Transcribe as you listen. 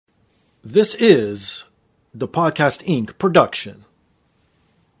This is the Podcast Inc. production.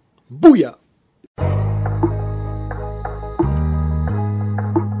 Booyah!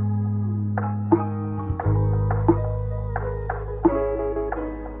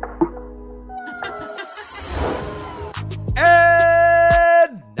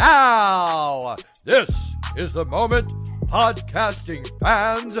 And now, this is the moment podcasting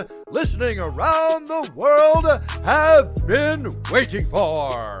fans listening around the world have been waiting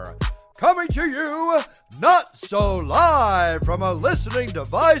for. Coming to you, not so live from a listening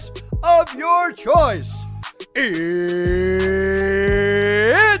device of your choice. It's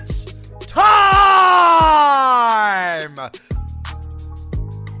time!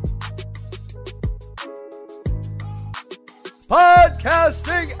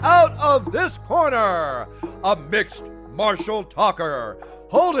 Podcasting out of this corner, a mixed martial talker,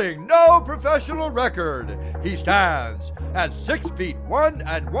 holding no professional record. He stands at 6 feet 1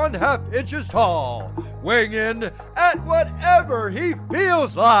 1/2 inches tall, weighing in at whatever he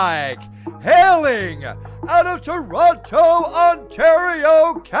feels like. Hailing out of Toronto,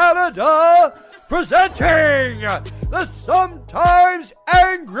 Ontario, Canada, presenting the sometimes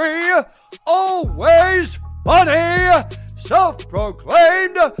angry, always funny,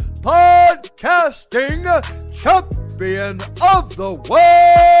 self-proclaimed podcasting champion of the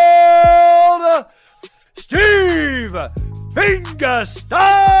world, Steve Fingerstyles.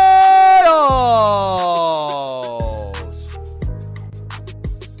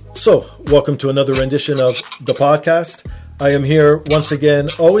 So, welcome to another rendition of the podcast. I am here once again,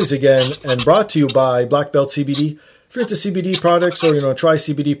 always again, and brought to you by Black Belt CBD. If you're into CBD products or, try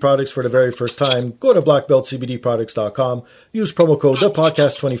CBD products for the very first time, go to blackbeltcbdproducts.com. Use promo code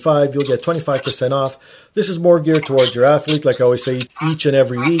ThePodcast25. You'll get 25% off. This is more geared towards your athlete, like I always say, each and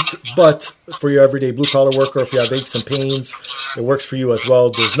every week. But for your everyday blue-collar worker, if you have aches and pains, it works for you as well.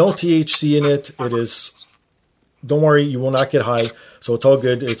 There's no THC in it. It is... Don't worry, you will not get high, so it's all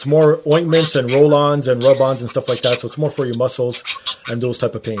good. It's more ointments and roll-ons and rub-ons and stuff like that, so it's more for your muscles and those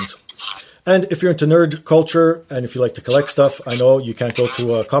type of pains. And if you're into nerd culture and if you like to collect stuff, I know you can't go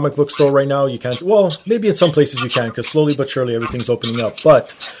to a comic book store right now. You can't, well, maybe in some places you can because slowly but surely everything's opening up.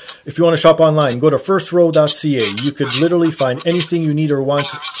 But if you want to shop online, go to firstrow.ca. You could literally find anything you need or want,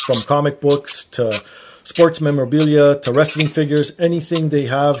 from comic books to sports memorabilia to wrestling figures, anything they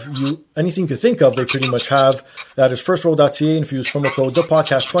have, anything you could think of, they pretty much have. That is firstrow.ca, and if you use promo code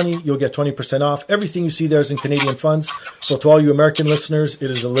ThePodcast20, you'll get 20% off. Everything you see there is in Canadian funds, so to all you American listeners, it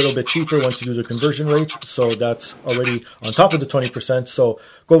is a little bit cheaper once you do the conversion rate, so that's already on top of the 20%, so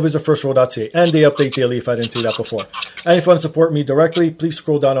go visit firstrow.ca, and they update daily if I didn't say that before. And if you want to support me directly, please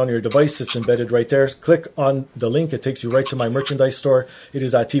scroll down on your device, it's embedded right there. Click on the link, it takes you right to my merchandise store. It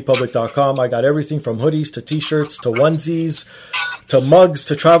is at tpublic.com. I got everything from hoodies to t-shirts to onesies to mugs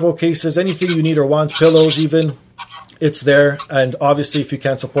to travel cases, anything you need or want, pillows even, it's there. And obviously if you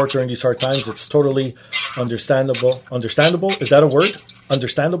can't support during these hard times, it's totally understandable. Is that a word?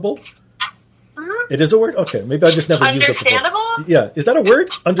 Understandable? Mm-hmm. It is a word? Okay, maybe I just never used it before. Understandable? Yeah, is that a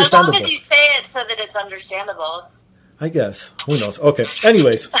word? Understandable. As long as you say it so that it's understandable. I guess. Who knows? Okay.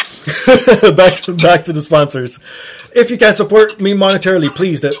 Anyways, back to the sponsors. If you can't support me monetarily,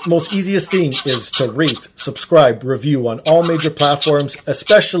 please, the most easiest thing is to rate, subscribe, review on all major platforms,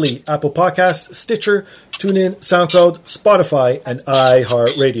 especially Apple Podcasts, Stitcher, TuneIn, SoundCloud, Spotify, and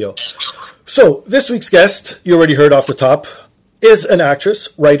iHeartRadio. So, this week's guest, you already heard off the top, is an actress,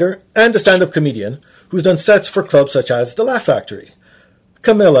 writer, and a stand-up comedian who's done sets for clubs such as The Laugh Factory.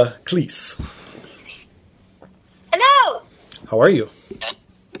 Camilla Cleese. Hello! How are you?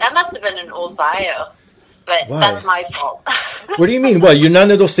 That must have been an old bio, but Why? That's my fault. What do you mean? What, you're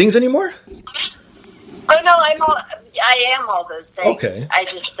none of those things anymore? Oh no, I am all those things. Okay. I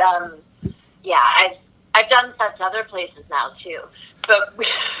just, I've done sets other places now too, but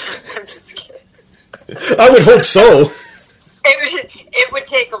I'm just kidding. I would hope so. It would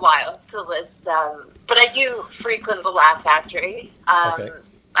take a while to list, but I do frequent the Laugh Factory. Okay.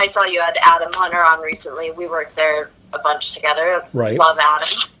 I saw you had Adam Hunter on recently. We worked there a bunch together. Right. Love Adam.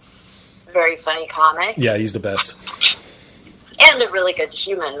 Very funny comic. Yeah, he's the best. And a really good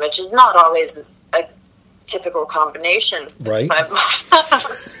human, which is not always a typical combination. Right.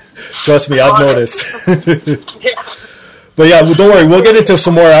 Trust me, I've noticed. Yeah. But yeah, well, don't worry. We'll get into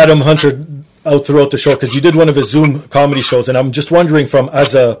some more Adam Hunter out throughout the show because you did one of his Zoom comedy shows, and I'm just wondering from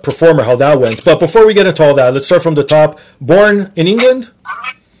as a performer how that went. But before we get into all that, let's start from the top. Born in England?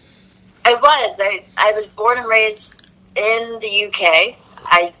 I was. I was born and raised in the UK.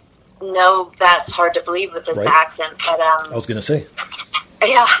 I know that's hard to believe with this accent, but I was going to say.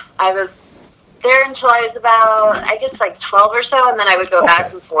 Yeah, I was there until I was about, I guess, like 12 or so, and then I would go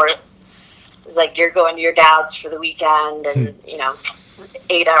back and forth. It's like, you're going to your dad's for the weekend and,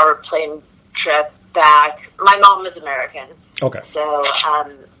 8-hour plane trip back. My mom was American. Okay. So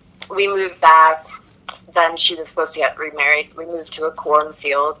we moved back. Then she was supposed to get remarried. We moved to a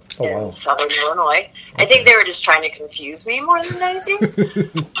cornfield in southern Illinois. Okay. I think they were just trying to confuse me more than anything,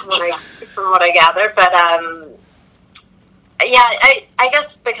 from what I gathered. But I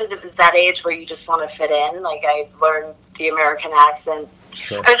guess because it was that age where you just want to fit in. Like, I learned the American accent.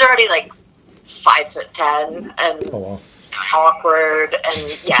 Sure. I was already like 5'10" and awkward,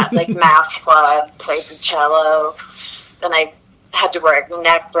 and like math club, played the cello. Then I had to wear a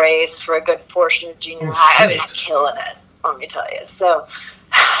neck brace for a good portion of junior high. I was killing it, let me tell you. So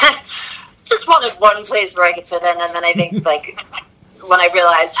just wanted one place where I could fit in, and then I think like when I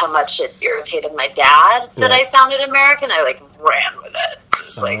realized how much it irritated my dad that I sounded American, I like ran with it.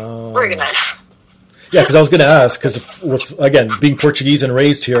 It's like, we're gonna. Yeah, because I was going to ask, because with, again, being Portuguese and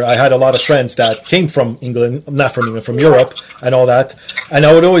raised here, I had a lot of friends that came from England, not from England, from Europe and all that. And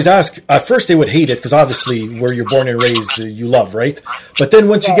I would always ask, at first they would hate it, because obviously where you're born and raised, you love, right? But then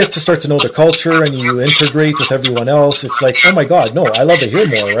once you get to start to know the culture and you integrate with everyone else, it's like, oh my God, no, I love to hear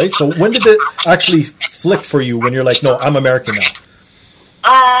more, right? So when did it actually flick for you when you're like, no, I'm American now?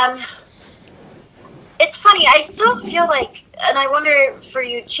 It's funny, I still feel like, and I wonder for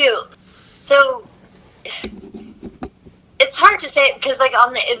you too, so it's hard to say, because like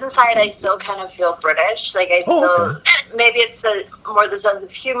on the inside I still kind of feel British. Like I maybe it's more the sense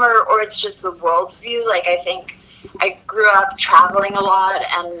of humor, or it's just the worldview. Like I think I grew up traveling a lot,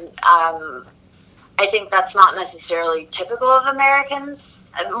 and I think that's not necessarily typical of Americans.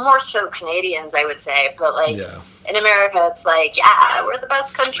 More so Canadians, I would say. But like in America, it's like, yeah, we're the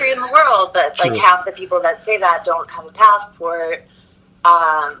best country in the world, but like half the people that say that don't have a passport.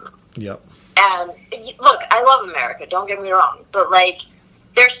 And look, I love America, don't get me wrong, but like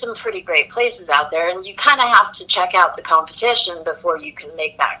there's some pretty great places out there, and you kind of have to check out the competition before you can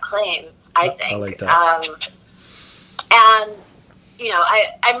make that claim, I think. I like that. And,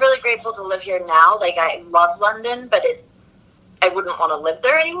 I'm really grateful to live here now. Like, I love London, but I wouldn't want to live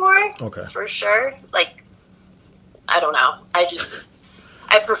there anymore, for sure. Like, I don't know. I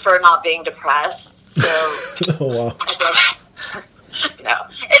prefer not being depressed, so... I guess... No,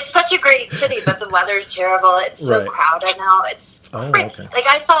 it's such a great city, but the weather's terrible. It's so crowded now. It's like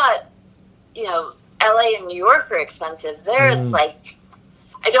I thought, LA and New York are expensive. There, it's like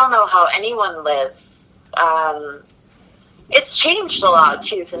I don't know how anyone lives. It's changed a lot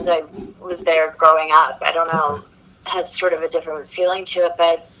too since I was there growing up. I don't know, it has sort of a different feeling to it,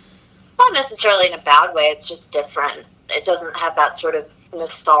 but not necessarily in a bad way. It's just different. It doesn't have that sort of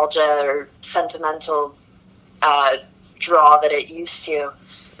nostalgia or sentimental draw that it used to.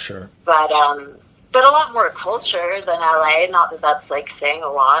 Sure. But a lot more culture than LA. Not that that's like saying a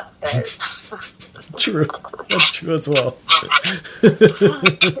lot, but true. That's true as well.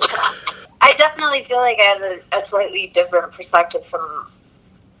 I definitely feel like I have a slightly different perspective from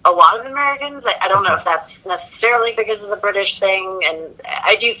a lot of Americans. I don't know if that's necessarily because of the British thing, and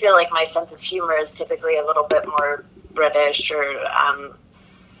I do feel like my sense of humor is typically a little bit more British, or I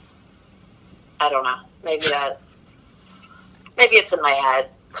don't know. Maybe it's in my head.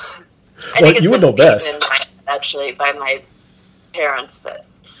 I think you would know best. In my head, actually, by my parents, but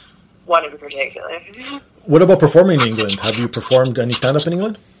one in particular. What about performing in England? Have you performed any stand-up in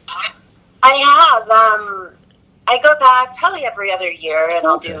England? I have. I go back probably every other year, and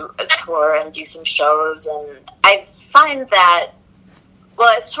I'll do a tour and do some shows. And I find that,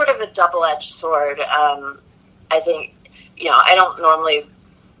 well, it's sort of a double-edged sword. I think, I don't normally...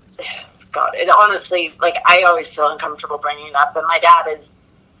 God, it honestly, like, I always feel uncomfortable bringing it up, but my dad is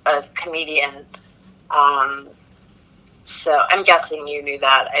a comedian, so I'm guessing you knew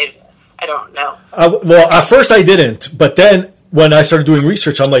that. I don't know. Well, at first I didn't, but then when I started doing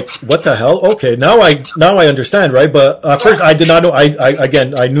research, I'm like, what the hell? Okay, now I understand, right? But at first I did not know.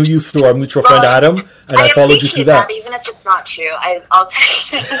 I knew you through our mutual friend Adam, and I followed you through that. Even if it's not true, I'll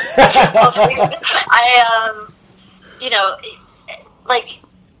take it. Like.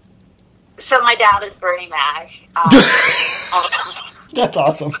 So my dad is Bernie Mac. That's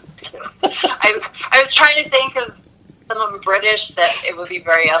awesome. I was trying to think of someone British that it would be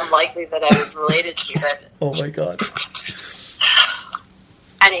very unlikely that I was related to. But oh my God.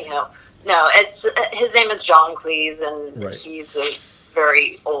 Anyhow, no, his name is John Cleese, and he's a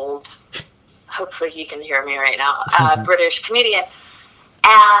very old. Hopefully, he can hear me right now. British comedian,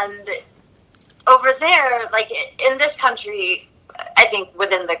 and over there, like in this country. I think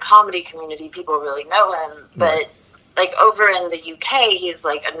within the comedy community, people really know him, but like over in the UK, he's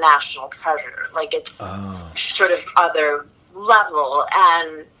like a national treasure. Like it's sort of other level,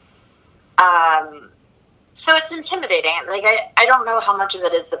 and So it's intimidating. Like, I don't know how much of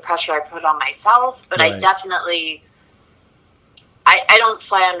it is the pressure I put on myself, but right. I definitely, I don't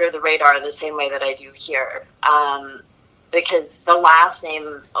fly under the radar the same way that I do here. Because the last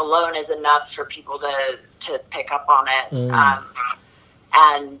name alone is enough for people to pick up on it.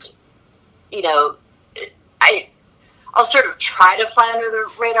 And, you know, I'll sort of try to fly under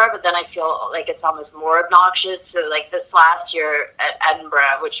the radar, but then I feel like it's almost more obnoxious. So, like, this last year at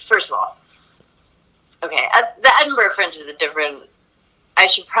Edinburgh, which, first of all, okay, the Edinburgh Fringe is a different... I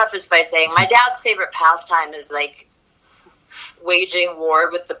should preface by saying my dad's favorite pastime is, like, waging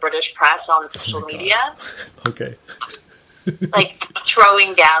war with the British press on social media. Okay. Like,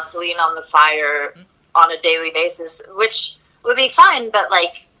 throwing gasoline on the fire on a daily basis, which would be fine, but,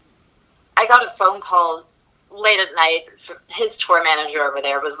 like, I got a phone call late at night. His tour manager over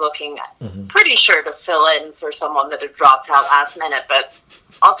there was looking pretty sure to fill in for someone that had dropped out last minute, but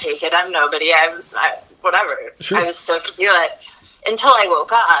I'll take it. I'm nobody. Whatever. Sure. I was stoked to do it until I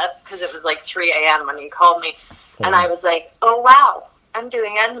woke up because it was like 3 a.m. when he called me. And I was like, oh, wow, I'm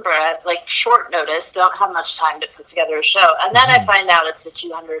doing Edinburgh at like short notice. Don't have much time to put together a show. And then I find out it's a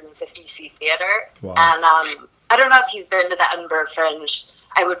 250-seat theater. Wow. And I don't know if you've been to the Edinburgh Fringe.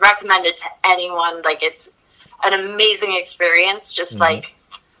 I would recommend it to anyone. Like, it's an amazing experience. Just like,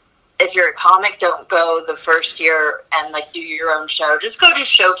 if you're a comic, don't go the first year and like do your own show. Just go to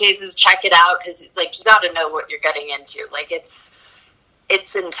showcases, check it out, because like you got to know what you're getting into. Like,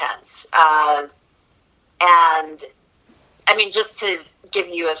 it's intense. And I mean, just to give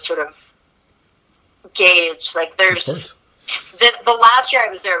you a sort of gauge, like there's the last year I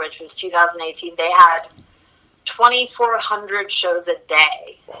was there, which was 2018. They had 2,400 shows a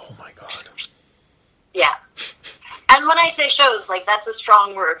day. Oh my God. Yeah. And when I say shows, like, that's a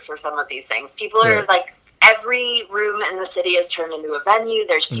strong word for some of these things. People are, like, every room in the city is turned into a venue.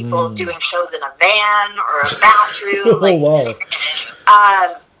 There's people doing shows in a van or a bathroom. Oh, wow.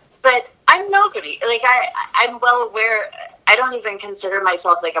 But I'm nobody. Like, I'm well aware. I don't even consider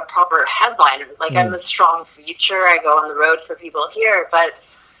myself, like, a proper headliner. Like, I'm a strong feature. I go on the road for people here. But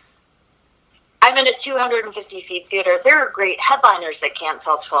I'm in a 250-seat theater. There are great headliners that can't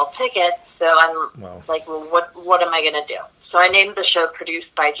sell 12 tickets, so I'm like, well, what am I going to do? So I named the show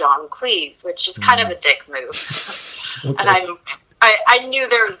Produced by John Cleese, which is kind of a dick move. Okay. And I knew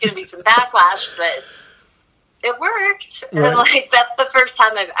there was going to be some backlash, but it worked. Right. And, like, that's the first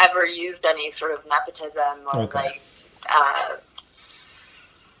time I've ever used any sort of nepotism or, like,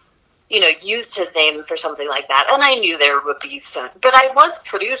 you know, used his name for something like that. And I knew there would be some, but I was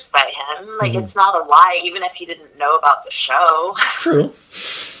produced by him. Like, it's not a lie, even if he didn't know about the show. True.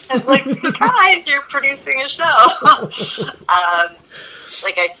 It's like, surprise, you're producing a show.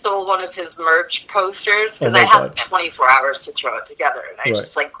 Like, I stole one of his merch posters because I had 24 hours to throw it together. And I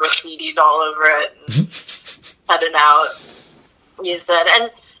just, like, graffitied all over it and cut it out, used it. And,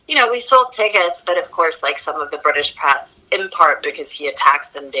 you know, we sold tickets, but of course, like, some of the British press, in part because he attacks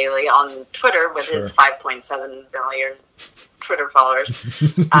them daily on Twitter with his 5.7 million Twitter followers,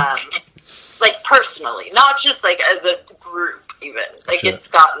 like, personally, not just, like, as a group, even. Like, it's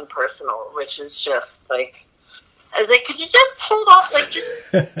gotten personal, which is just, like, I was like, could you just hold off, like,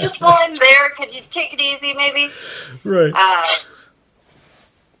 just while I'm there, could you take it easy, maybe? Right.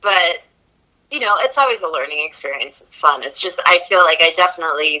 But, you know, it's always a learning experience. It's fun. It's just, I feel like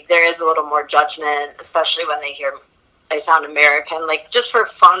there is a little more judgment, especially when they hear I sound American. Like, just for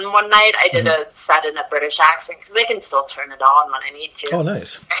fun one night, I did a set in a British accent, because they can still turn it on when I need to. Oh,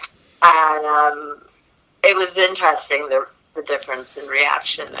 nice. And it was interesting, the difference in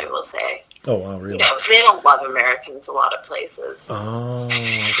reaction, I will say. Oh, wow, really? You know, they don't love Americans a lot of places. Oh.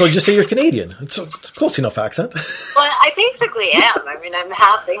 So just say you're Canadian. It's a close enough accent. Well, I basically am. I mean, I'm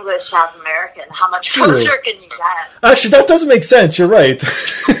half English, half American. How much closer can you get? Actually, that doesn't make sense. You're right.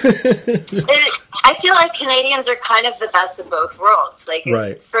 I feel like Canadians are kind of the best of both worlds. Like,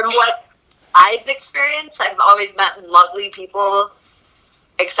 from what I've experienced, I've always met lovely people,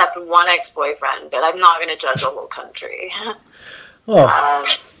 except one ex-boyfriend, but I'm not going to judge a whole country. Oh.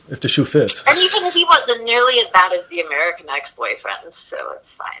 If the shoe fits. And even if he wasn't nearly as bad as the American ex-boyfriends, so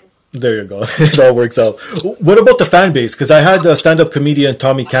it's fine. There you go. It all works out. What about the fan base? Because I had a stand-up comedian,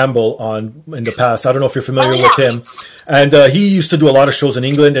 Tommy Campbell, on in the past. I don't know if you're familiar with him. And he used to do a lot of shows in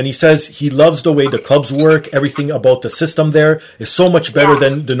England, and he says he loves the way the clubs work. Everything about the system there is so much better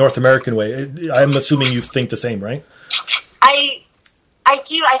than the North American way. I'm assuming you think the same, right? I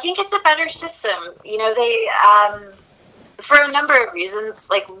do. I think it's a better system. You know, they... for a number of reasons.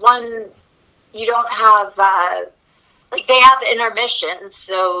 Like, one, you don't have, like, they have intermissions,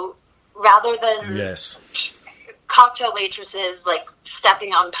 so rather than cocktail waitresses, like,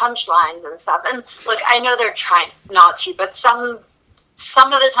 stepping on punchlines and stuff. And, look, I know they're trying not to, but some of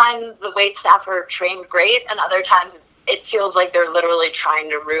the time the wait staff are trained great, and other times it feels like they're literally trying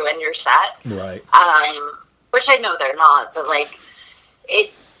to ruin your set. Right. Which I know they're not, but, like,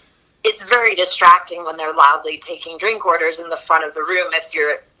 it's very distracting when they're loudly taking drink orders in the front of the room. If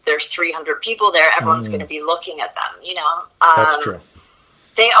there's 300 people there, everyone's going to be looking at them, you know? That's true.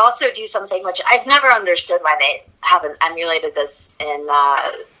 They also do something which I've never understood why they haven't emulated this in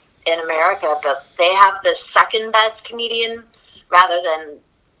America, but they have the second best comedian rather than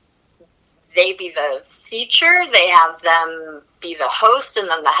they be the feature. They have them be the host, and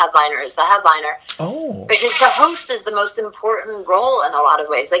then the headliner is the headliner. Oh. Because the host is the most important role in a lot of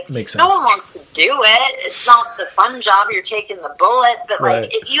ways. Like, makes sense. No one wants to do it. It's not the fun job. You're taking the bullet. But,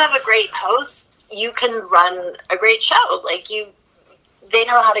 like, if you have a great host, you can run a great show. Like, they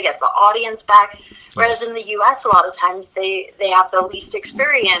know how to get the audience back. Whereas in the U.S., a lot of times they have the least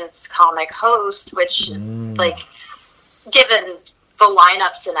experienced comic host, which, like, given the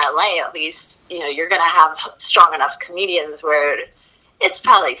lineups in LA, at least, you know, you're going to have strong enough comedians where it's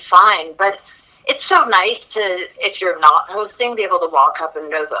probably fine. But it's so nice to, if you're not hosting, be able to walk up and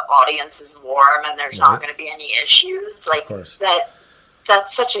know the audience is warm and there's not going to be any issues. Like,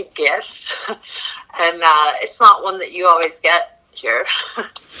 that's such a gift. And it's not one that you always get here.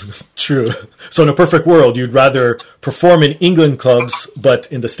 True. So in a perfect world, you'd rather perform in England clubs, but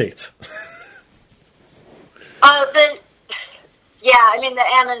in the States. Yeah, I mean, the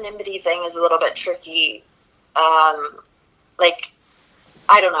anonymity thing is a little bit tricky. Like,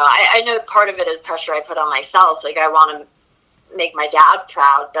 I don't know. I know part of it is pressure I put on myself. Like, I want to make my dad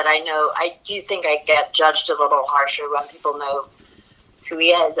proud, but I do think I get judged a little harsher when people know who he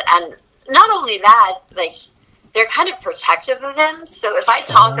is. And not only that, like, they're kind of protective of him. So if I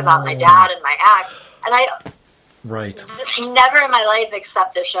talk about my dad and my act, and never in my life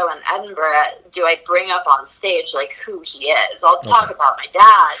except the show in Edinburgh do I bring up on stage, like, who he is. I'll talk about my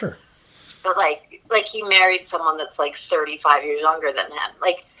dad. Sure. But, like he married someone that's, like, 35 years younger than him.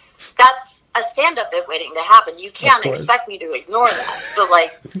 Like, that's a stand-up bit waiting to happen. You can't expect me to ignore that. But,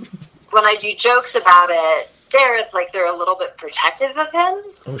 like, when I do jokes about it, it's like they're a little bit protective of him,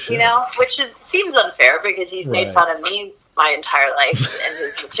 you know, which seems unfair because he's made fun of me my entire life in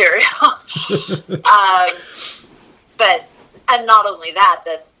his material. And not only that,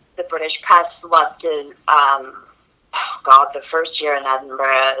 the British press loved to, the first year in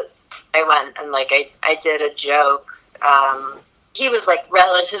Edinburgh, I went and, like, I did a joke. He was, like,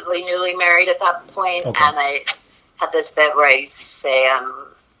 relatively newly married at that point, and I had this bit where I say,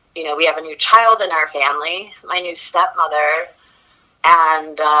 you know, we have a new child in our family, my new stepmother,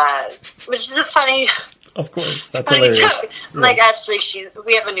 and, which is a funny... Of course, that's hilarious. Joke. Yes. Like, actually,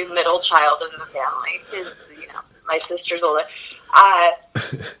 we have a new middle child in the family, because, you know, my sister's older.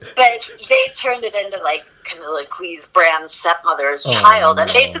 But they turned it into, like, Camilla Cleese Brand's stepmother's child,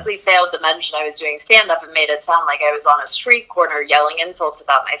 and basically failed to mention I was doing stand-up and made it sound like I was on a street corner yelling insults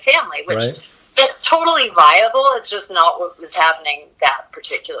about my family, which is totally viable. It's just not what was happening that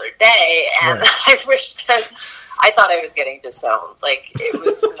particular day, and I wish that I thought I was getting disowned. Like, it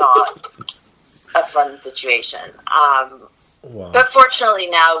was not a fun situation. But fortunately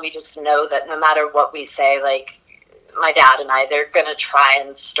now we just know that no matter what we say, like, my dad and I, they're going to try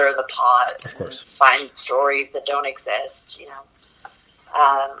and stir the pot. Of course. And find stories that don't exist, you know.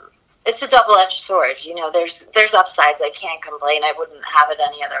 It's a double-edged sword, you know. There's upsides. I can't complain. I wouldn't have it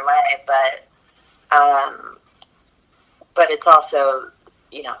any other way, but it's also,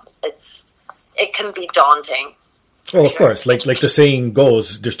 you know, it can be daunting. Well, of course, like the saying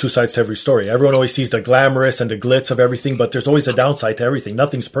goes, there's two sides to every story. Everyone always sees the glamorous and the glitz of everything, but there's always a downside to everything.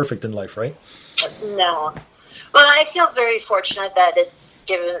 Nothing's perfect in life, right? No. Well, I feel very fortunate that it's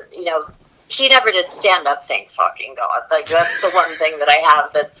given, you know, he never did stand-up, thank fucking God. Like, that's the one thing that I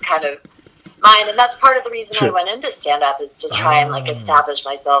have that's kind of mine, and that's part of the reason I went into stand-up, is to try and, like, establish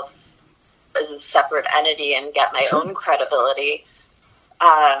myself as a separate entity and get my own credibility.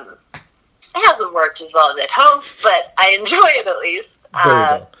 It hasn't worked as well as I'd hoped, but I enjoy it at least.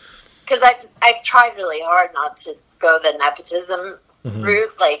 Because I've tried really hard not to go the nepotism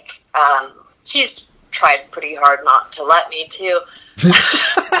route. Like, he's tried pretty hard not to let me to.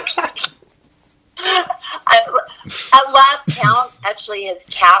 At last count, actually, his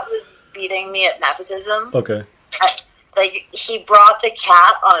cat was beating me at nepotism. Okay. Like, he brought the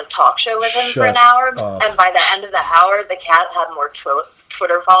cat on a talk show with him for an hour, and by the end of the hour, the cat had more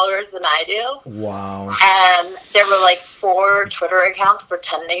Twitter followers than I do. Wow. And there were, like, 4 Twitter accounts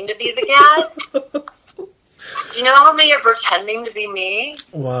pretending to be the cat. Do you know how many are pretending to be me?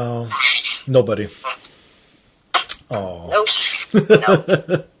 Wow. Nobody. Oh. Nope.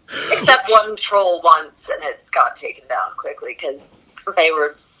 Nope. Except one troll once, and it got taken down quickly because they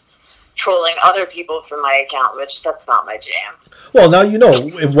were trolling other people from my account, which that's not my jam. Well, now you know,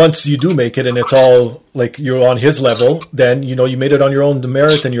 once you do make it and it's all like you're on his level, then you know you made it on your own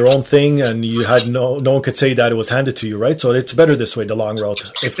merit and your own thing, and you had no one could say that it was handed to you, right? So it's better this way, the long road,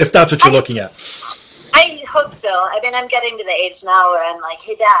 if that's what you're looking at. I hope so. I mean, I'm getting to the age now where I'm like,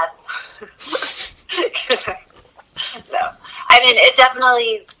 hey, Dad. No. I mean, it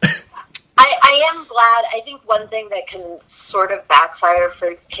definitely... I am glad. I think one thing that can sort of backfire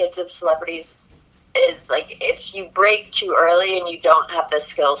for kids of celebrities is, like, if you break too early and you don't have the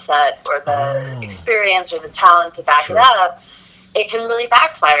skill set or the experience or the talent to back it up, it can really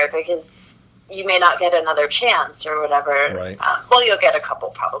backfire because you may not get another chance or whatever. Right. Well, you'll get a couple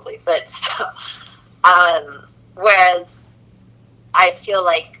probably, but still. Whereas I feel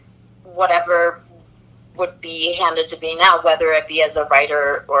like whatever would be handed to me now, whether it be as a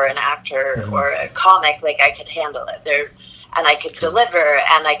writer or an actor or a comic, like I could handle it there, and I could deliver,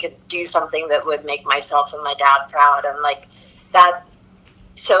 and I could do something that would make myself and my dad proud, and like that.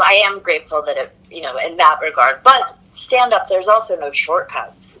 So I am grateful that it, you know, in that regard. But stand up, there's also no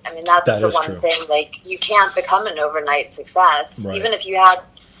shortcuts. I mean, that's the one thing. Like, you can't become an overnight success, even if you had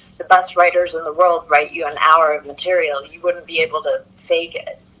the best writers in the world write you an hour of material, you wouldn't be able to fake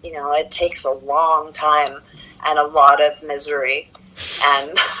it. You know, it takes a long time and a lot of misery.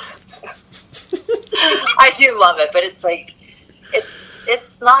 And I do love it, but it's like,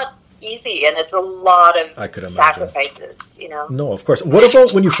 it's not easy, and it's a lot of sacrifices, you know? No, of course. What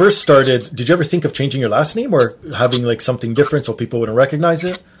about when you first started? Did you ever think of changing your last name or having like something different so people wouldn't recognize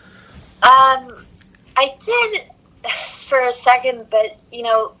it? I did for a second, but, you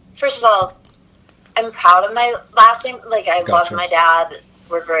know, first of all, I'm proud of my last name. Like, I love my dad.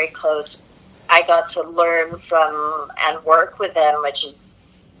 We're very close. I got to learn from and work with him, which has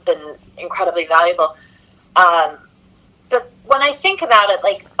been incredibly valuable. But when I think about it,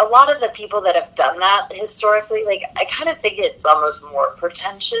 like, a lot of the people that have done that historically, like, I kind of think it's almost more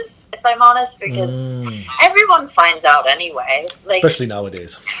pretentious, if I'm honest, because everyone finds out anyway. Like, especially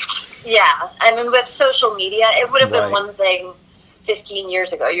nowadays. Yeah. I mean, with social media, it would have been one thing 15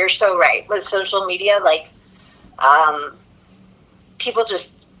 years ago. You're so right. With social media, like, people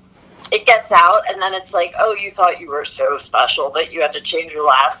just, it gets out, and then it's like, oh, you thought you were so special that you had to change your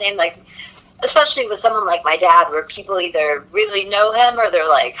last name. Like, especially with someone like my dad, where people either really know him or they're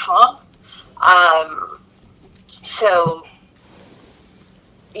like, huh? So,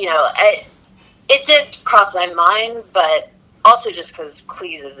 you know, it did cross my mind, but also just because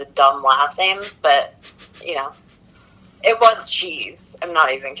Cleese is a dumb last name. But, you know, it was Cheese. I'm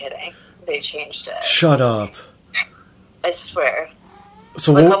not even kidding. They changed it. Shut up. I swear.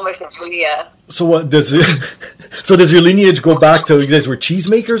 So Wikipedia. So what does it? So does your lineage go back to you guys were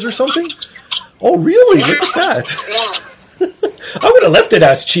cheesemakers or something? Oh, really? Look at that. Yeah. I would have left it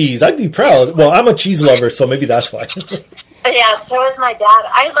as cheese. I'd be proud. Well, I'm a cheese lover, so maybe that's why. Yeah, so is my dad.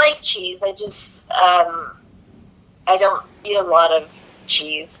 I like cheese. I just I don't eat a lot of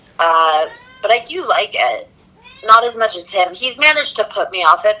cheese, but I do like it. Not as much as him. He's managed to put me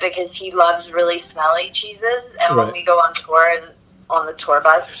off it because he loves really smelly cheeses, and when we go on tour and on the tour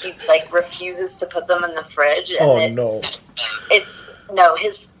bus, he like refuses to put them in the fridge. And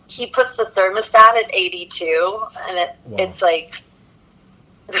he puts the thermostat at 82, and it's like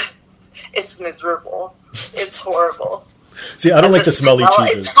it's miserable. It's horrible. See, I don't like the smelly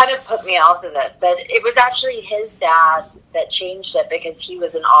cheeses. It's kind of put me off of it, but it was actually his dad that changed it because he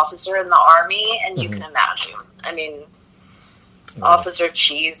was an officer in the Army, and you can imagine. I mean, Officer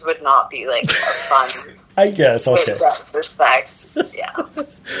Cheese would not be like a fun. I guess, okay. With respect, yeah.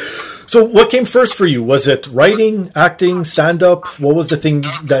 So what came first for you? Was it writing, acting, stand-up? What was the thing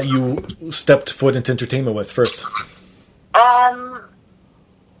that you stepped foot into entertainment with first?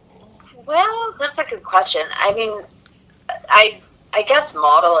 Well, that's a good question. I mean, I guess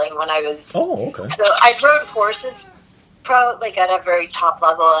modeling when I was... Oh, okay. So I rode horses like at a very top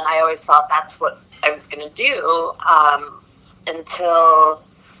level, and I always thought that's what I was going to do until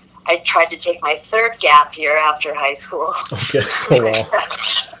I tried to take my third gap year after high school. Okay. Oh,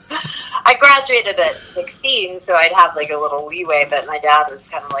 wow. I graduated at 16, so I'd have like a little leeway, but my dad was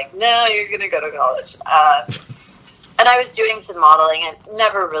kind of like, no, you're going to go to college. And I was doing some modeling and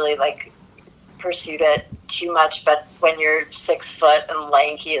never really like pursued it too much, but when you're 6 foot and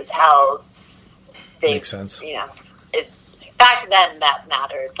lanky as hell, makes sense. You know, back then that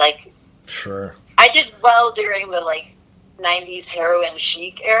mattered. Like, sure. I did well during the like 90s heroin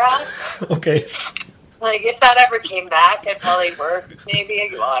chic era. Okay. Like, if that ever came back, I'd probably work, maybe.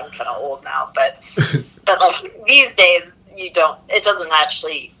 Well, I'm kind of old now, but like, these days, you don't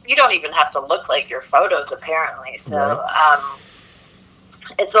even have to look like your photos, apparently. So, right.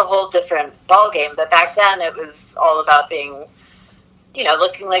 It's a whole different ballgame. But back then, it was all about being,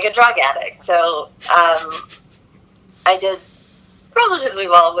 looking like a drug addict. So, I did relatively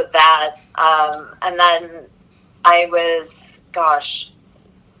well with that. And then I was, I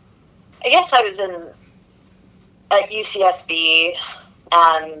guess I was at UCSB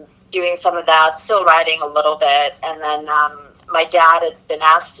and doing some of that, still writing a little bit. And then my dad had been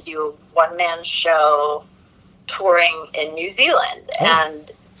asked to do a one-man show touring in New Zealand. Oh.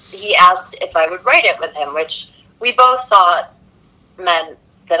 And he asked if I would write it with him, which we both thought meant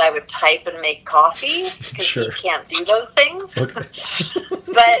that I would type and make coffee, because sure. He can't do those things. Okay.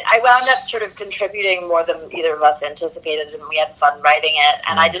 But I wound up sort of contributing more than either of us anticipated, and we had fun writing it.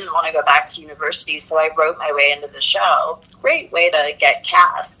 And nice. I didn't want to go back to university, so I wrote my way into the show. Great way to get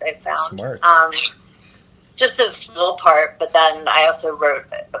cast, I found. Smart. Just a small part, but then I also wrote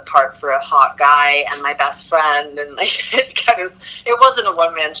a part for a hot guy and my best friend, and like it wasn't a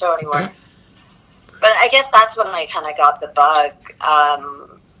one-man show anymore. But I guess that's when I kind of got the bug.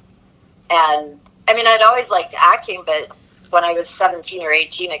 And I mean, I'd always liked acting, but when I was 17 or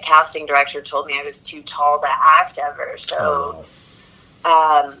 18, a casting director told me I was too tall to act ever. So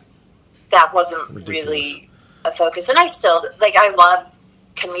that wasn't really a focus. And I still, like, I love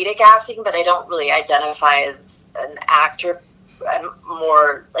comedic acting, but I don't really identify as an actor. I'm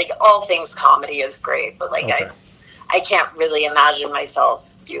more, like, all things comedy is great, but, like, okay. I can't really imagine myself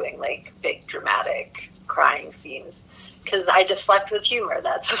doing, like, big dramatic crying scenes. Because I deflect with humor.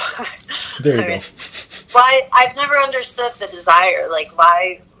 That's why. There you go. Why I've never understood the desire. Like,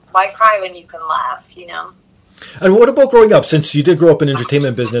 why cry when you can laugh? And what about growing up? Since you did grow up in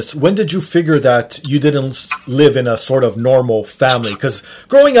entertainment business, when did you figure that you didn't live in a sort of normal family? Because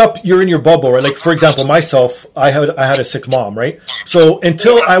growing up, you're in your bubble, right? Like, for example, myself, I had a sick mom, right? So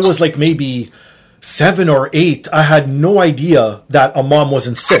until I was like maybe 7 or 8, I had no idea that a mom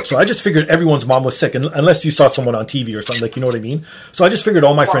wasn't sick. So I just figured everyone's mom was sick, unless you saw someone on TV or something, like, you know what I mean? So I just figured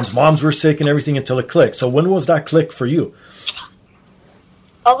all my friends' moms were sick and everything until it clicked. So when was that click for you?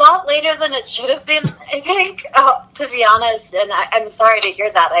 A lot later than it should have been, I think, to be honest. And I'm sorry to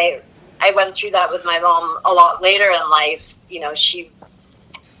hear that. I went through that with my mom a lot later in life. She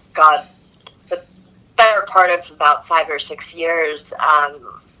got the better part of about 5 or 6 years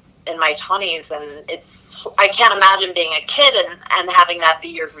in my 20s, and I can't imagine being a kid and having that be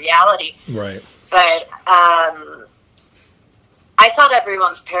your reality. Right. But I thought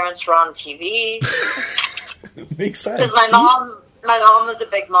everyone's parents were on TV. Makes sense. Because my mom was a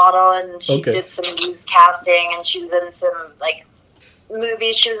big model, and she did some news casting, and she was in some, like,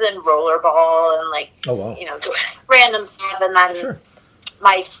 movies. She was in Rollerball and, like, random stuff. And then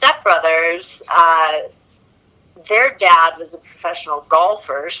my stepbrothers, their dad was a professional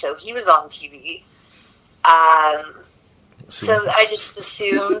golfer, so he was on TV. So I just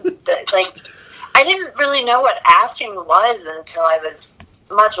assumed that, like, I didn't really know what acting was until I was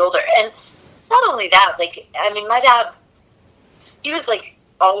much older. And not only that, like, I mean, my dad, he was, like,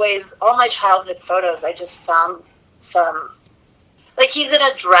 always, all my childhood photos, I just found some, like, he's in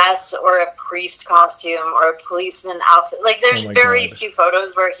a dress or a priest costume or a policeman outfit. Like, there's very few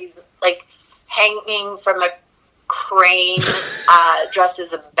photos where he's, like, hanging from a crane, dressed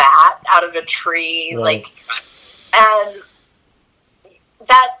as a bat out of a tree, like, and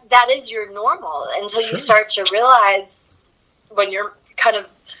that is your normal until you start to realize when you're kind of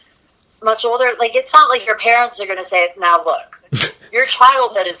much older. Like, it's not like your parents are going to say, "Now look, your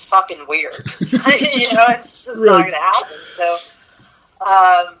childhood is fucking weird." It's just not going to happen. So,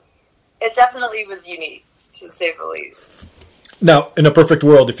 it definitely was unique, to say the least. Now, in a perfect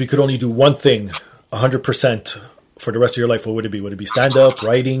world, if you could only do one thing 100% for the rest of your life, what would it be? Would it be stand-up,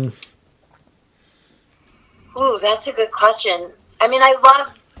 writing? Ooh, that's a good question. I mean,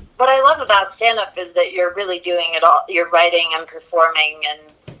 what I love about stand-up is that you're really doing it all. You're writing and performing, and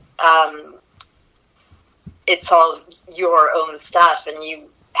it's all your own stuff, and you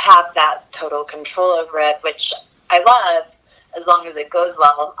have that total control over it, which I love, as long as it goes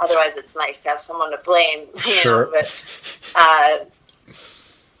well. Otherwise, it's nice to have someone to blame. But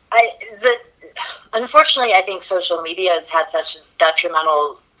unfortunately, I think social media has had such a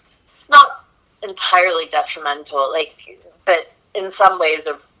detrimental, not entirely detrimental, but in some ways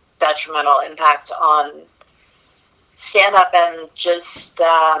a detrimental impact on stand-up, and just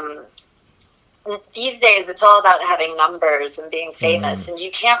these days it's all about having numbers and being famous, and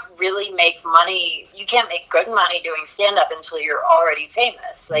you can't really make money, you can't make good money doing stand-up until you're already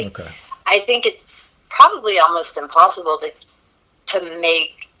famous. I think it's probably almost impossible to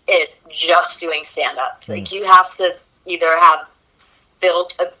make it just doing stand-up. Like, you have to either have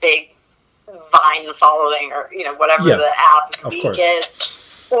built a big Vine following or, you know, whatever the app week is,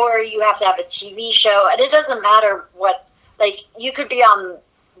 or you have to have a TV show. And it doesn't matter what, like, you could be on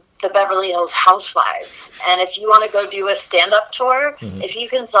the Beverly Hills Housewives, and if you want to go do a stand-up tour, if you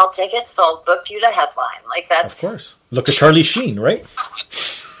can sell tickets, they'll book you to headline. Like, that's... Of course. Look at Charlie Sheen, right?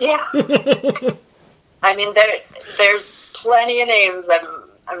 Yeah. I mean, there's plenty of names.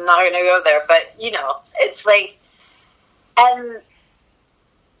 I'm not going to go there, but, you know, it's like... And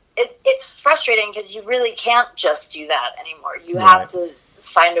it's frustrating because you really can't just do that anymore. You have to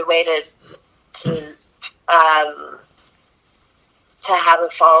find a way to have a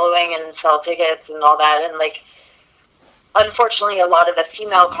following and sell tickets and all that. And, like, unfortunately, a lot of the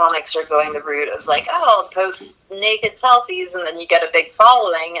female comics are going the route of, like, oh, I'll post naked selfies, and then you get a big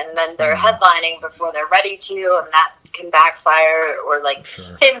following, and then they're headlining before they're ready to, and that can backfire. Or, like,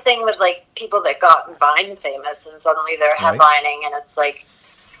 same thing with, like, people that got Vine famous, and suddenly they're headlining, and it's like,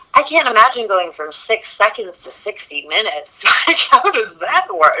 I can't imagine going from 6 seconds to 60 minutes. Like, how does that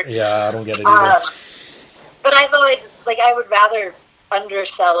work? Yeah, I don't get it either. But I've always, like, I would rather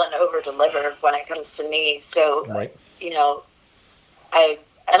undersell and over-deliver when it comes to me. So, you know,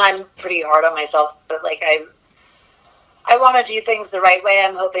 I'm pretty hard on myself, but, like, I want to do things the right way.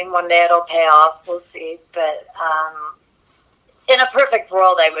 I'm hoping one day it'll pay off. We'll see. But in a perfect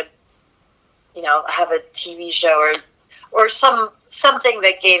world, I would, you know, have a TV show or something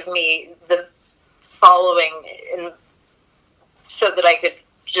that gave me the following so that I could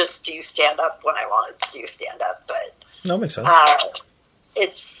just do stand-up when I wanted to do stand-up. But no, makes sense.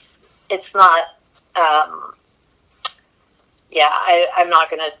 It's not, I'm not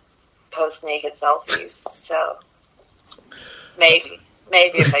going to post naked selfies, so maybe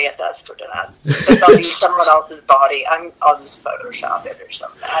if I get desperate enough. If I'll use someone else's body, I'll just Photoshop it or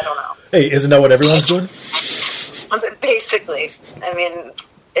something. I don't know. Hey, isn't that what everyone's doing? Basically. I mean,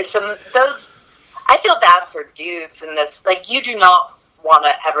 it's those, I feel bad for dudes in this. Like, you do not want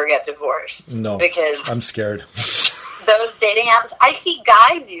to ever get divorced. No, because I'm scared. Those dating apps, I see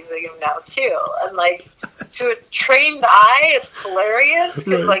guys using them now too, and, like, to a trained eye, it's hilarious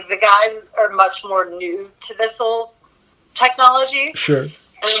because like the guys are much more new to this whole technology. Sure.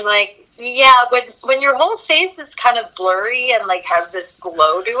 And, like, yeah, when your whole face is kind of blurry and, like, has this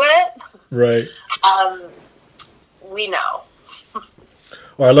glow to it, right? We know.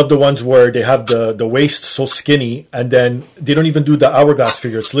 Or I love the ones where they have the waist so skinny, and then they don't even do the hourglass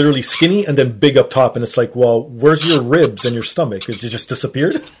figure. It's literally skinny and then big up top, and it's like, well, where's your ribs and your stomach? It just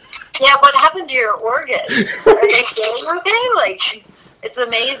disappeared? Yeah, what happened to your organs? Are they staying okay? Like, it's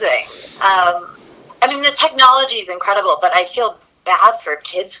amazing. I mean, the technology is incredible, but I feel bad for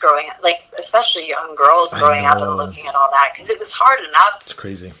kids growing up, like, especially young girls growing up and looking at all that, because it was hard enough. It's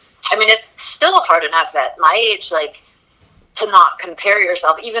crazy. I mean, it's still hard enough at my age, like, to not compare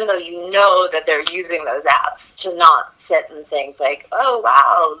yourself, even though you know that they're using those apps, to not sit and think, like, oh,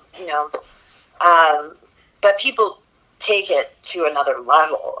 wow, you know. But people take it to another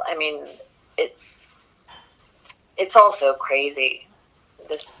level. I mean, it's also crazy.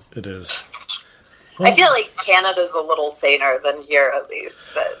 It is. I feel like Canada's a little saner than here, at least,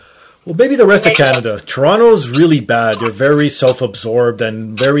 but... Well, maybe the rest of Canada. Toronto's really bad. They're very self-absorbed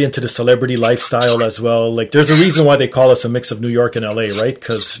and very into the celebrity lifestyle as well. Like, there's a reason why they call us a mix of New York and LA, right?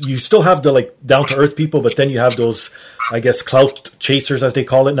 Because you still have the, like, down-to-earth people, but then you have those, I guess, clout chasers, as they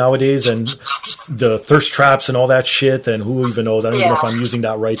call it nowadays, and the thirst traps and all that shit, and who even knows? I don't even know if I'm using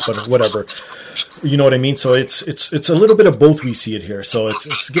that right, but whatever. You know what I mean? So it's a little bit of both we see it here. So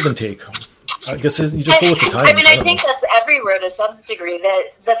it's give and take. I guess you just go with the times. I mean, I think that's everywhere to some degree.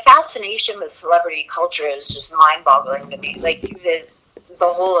 The fascination with celebrity culture is just mind-boggling to me. Like, the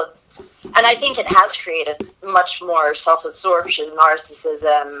whole... And I think it has created much more self-absorption,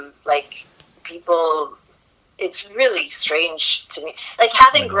 narcissism, like, people... It's really strange to me. Like,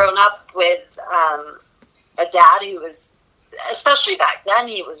 having grown up with a dad who was... Especially back then,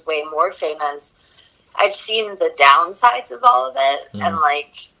 he was way more famous. I've seen the downsides of all of it, and,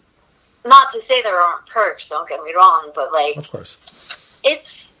 like... Not to say there aren't perks, don't get me wrong, but, like, of course,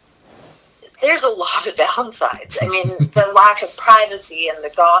 there's a lot of downsides. I mean, the lack of privacy and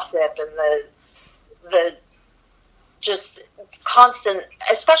the gossip and the just constant,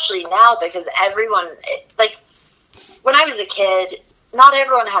 especially now, because everyone, like, when I was a kid, not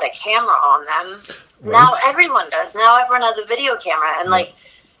everyone had a camera on them. Right. Now everyone does. Now everyone has a video camera, and like,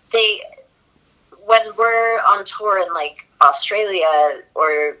 when we're on tour in, like, Australia,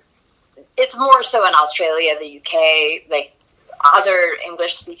 or it's more so in Australia, the UK, like, other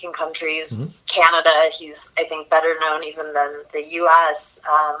English-speaking countries, Canada, he's, I think, better known even than the U.S.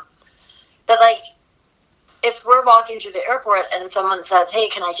 But, like, if we're walking through the airport and someone says, hey,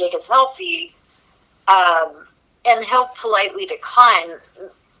 can I take a selfie? And he'll politely decline,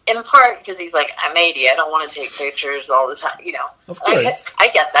 in part because he's like, I'm 80, I don't want to take pictures all the time, you know. Of course. I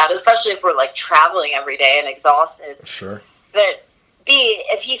get that, especially if we're, like, traveling every day and exhausted. Sure. But B,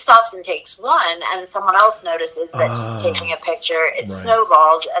 if he stops and takes one and someone else notices that he's taking a picture, it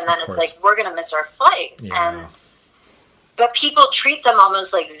snowballs, and then it's like, we're going to miss our flight. Yeah. But people treat them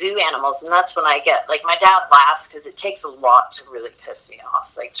almost like zoo animals, and that's when I get, like, my dad laughs because it takes a lot to really piss me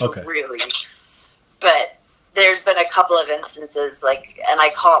off, like, to really. But there's been a couple of instances, like, and I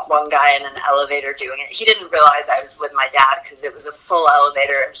caught one guy in an elevator doing it. He didn't realize I was with my dad because it was a full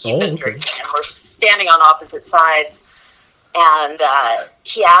elevator, and he'd been drinking, and we're standing on opposite sides. And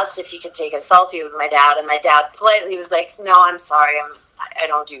he asked if he could take a selfie with my dad, and my dad politely was like, no, I'm sorry, I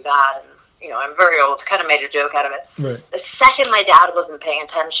don't do that, and, you know, I'm very old, kind of made a joke out of it. Right. The second my dad wasn't paying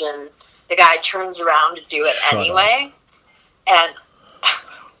attention, the guy turns around to do it anyway, and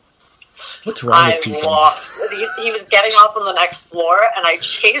what's wrong with people? He was getting off on the next floor, and I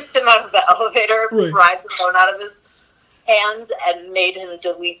chased him out of the elevator, pried the phone out of his hands, and made him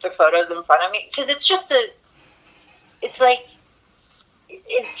delete the photos in front of me, because it's just it's like,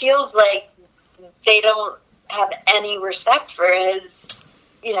 it feels like they don't have any respect for his,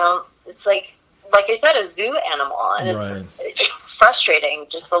 you know, it's like I said, a zoo animal, and it's frustrating,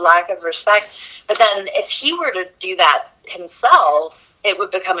 just the lack of respect. But then if he were to do that himself, it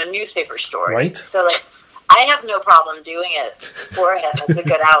would become a newspaper story. Right. So, like, I have no problem doing it for him. It's a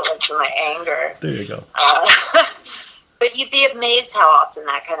good outlet for my anger. There you go. But you'd be amazed how often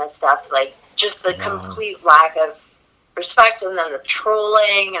that kind of stuff, like, just the complete lack of respect, and then the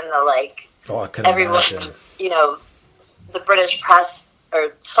trolling, and the, like, I can everyone, imagine. You know, the British press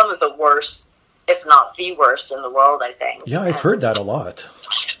are some of the worst, if not the worst in the world, I think. Yeah, I've heard that a lot.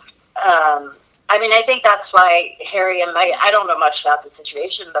 I mean, I think that's why Harry and Meghan, I don't know much about the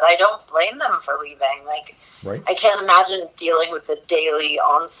situation, but I don't blame them for leaving. Like, I can't imagine dealing with the daily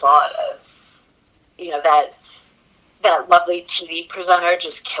onslaught of, you know, that lovely TV presenter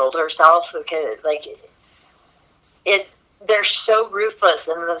just killed herself because, like, they're so ruthless,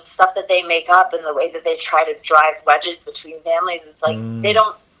 and the stuff that they make up and the way that they try to drive wedges between families, it's like they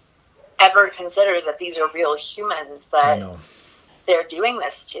don't ever consider that these are real humans that they're doing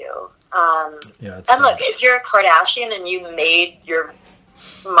this to. And look, if you're a Kardashian and you made your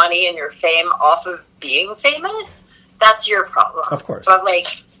money and your fame off of being famous, that's your problem. Of course. But, like,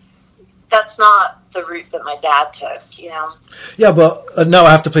 that's not the route that my dad took, you know? Yeah, but now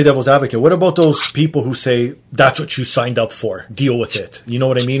I have to play devil's advocate. What about those people who say, that's what you signed up for, deal with it? You know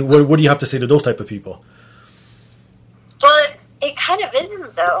what I mean? What do you have to say to those type of people? Well, it kind of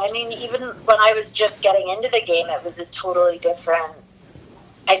isn't, though. I mean, even when I was just getting into the game, it was a totally different...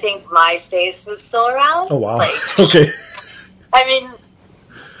 I think MySpace was still around. Oh, wow. Like, okay. I mean,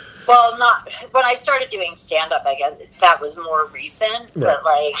 well, not... When I started doing stand-up, I guess, that was more recent. Right. But,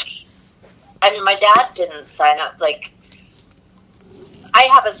 like... I mean, my dad didn't sign up. Like, I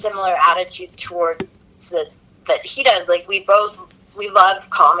have a similar attitude towards it that he does. Like, we love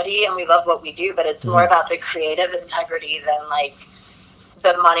comedy and we love what we do, but it's more about the creative integrity than, like,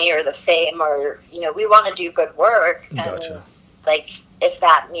 the money or the fame, or, you know, we want to do good work. Gotcha. And, like, if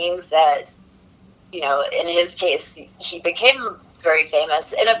that means that, you know, in his case, he became very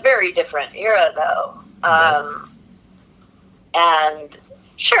famous in a very different era, though. And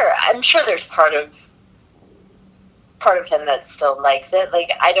sure, I'm sure there's part of him that still likes it. Like,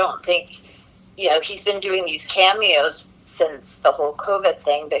 I don't think, you know, he's been doing these cameos since the whole COVID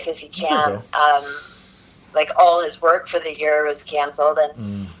thing because he can't, like, all his work for the year was canceled,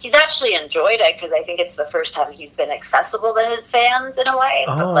 and he's actually enjoyed it because I think it's the first time he's been accessible to his fans in a way.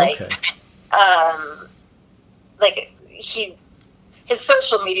 Oh, but, like, okay. Like, his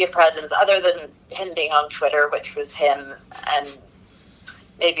social media presence, other than him being on Twitter, which was him and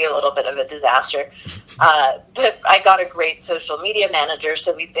maybe a little bit of a disaster. But I got a great social media manager,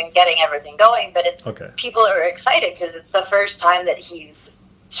 so we've been getting everything going. But people are excited because it's the first time that he's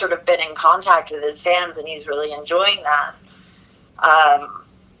sort of been in contact with his fans, and he's really enjoying that.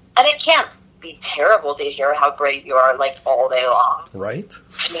 And it can't be terrible to hear how great you are, like, all day long. Right?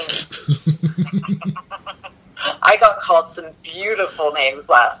 I mean, I got called some beautiful names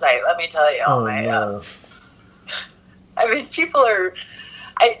last night, let me tell you. No. I mean, people are...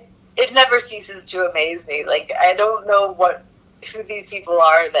 it never ceases to amaze me. Like, I don't know who these people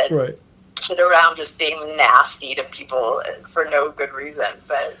are that sit around just being nasty to people for no good reason.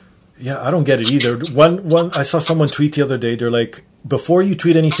 But Yeah, I don't get it either. One, I saw someone tweet the other day. They're like, before you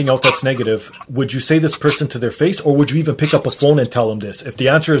tweet anything out that's negative, would you say this person to their face, or would you even pick up a phone and tell them this? If the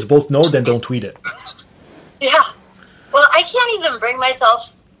answer is both no, then don't tweet it. Yeah. Well, I can't even bring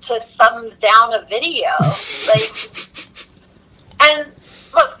myself to thumbs down a video. And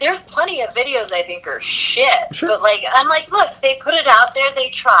look, there's plenty of videos I think are shit. Sure. But I'm like, look, they put it out there, they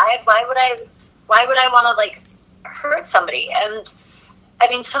tried. Why would I want to hurt somebody? And I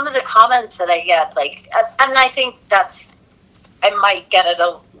mean, some of the comments that I get, and I think I might get it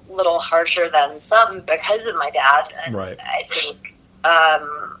a little harsher than some because of my dad. And right. I think,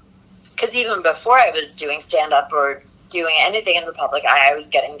 because even before I was doing stand-up or doing anything in the public eye, I was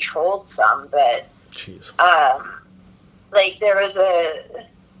getting trolled some, but jeez. There was a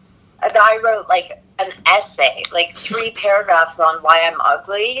guy wrote an essay, 3 paragraphs on why I'm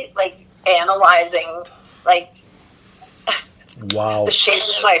ugly, analyzing wow, the shape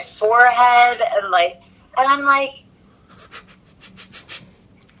of my forehead, and I'm like,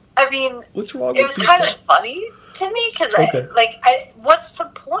 I mean, what's wrong? It was kind of funny to me because what's the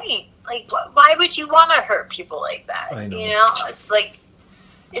point? Why would you want to hurt people like that? I know. You know, it's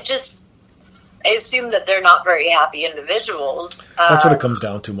it just. I assume that they're not very happy individuals. That's what it comes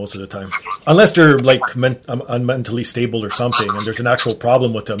down to most of the time. Unless they're mentally stable or something and there's an actual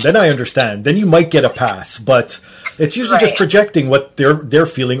problem with them, then I understand. Then you might get a pass, but it's usually just projecting what they're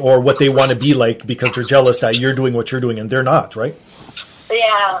feeling or what they want to be like because they're jealous that you're doing what you're doing and they're not, right?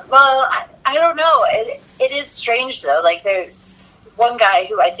 Yeah, well, I don't know. It is strange though. There's one guy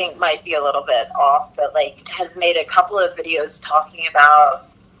who I think might be a little bit off, but has made a couple of videos talking about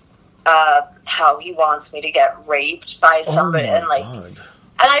how he wants me to get raped by somebody, and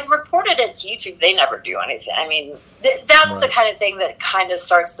I've reported it to YouTube. They never do anything. I mean, that's the kind of thing that kind of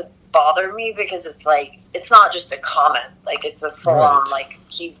starts to bother me because it's not just a comment. It's a full on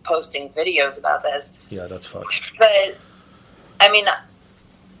he's posting videos about this. Yeah, that's fucked. But I mean,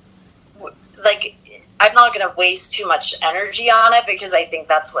 I'm not going to waste too much energy on it because I think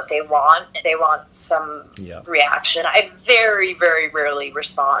that's what they want. They want some reaction. I very, very rarely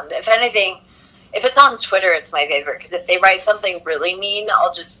respond. If anything, if it's on Twitter, it's my favorite because if they write something really mean,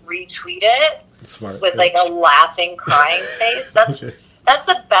 I'll just retweet it with a laughing, crying face. That's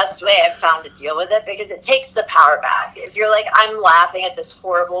the best way I've found to deal with it because it takes the power back. If you're I'm laughing at this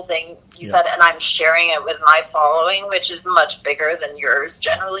horrible thing you said and I'm sharing it with my following, which is much bigger than yours,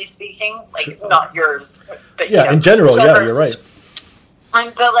 generally speaking. Not yours, but in general, you're right.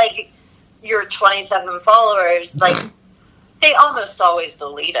 But your 27 followers, they almost always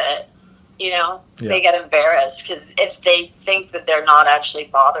delete it. You know, they get embarrassed because if they think that they're not actually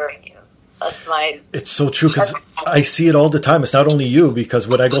bothering you. It's so true because I see it all the time. It's not only you because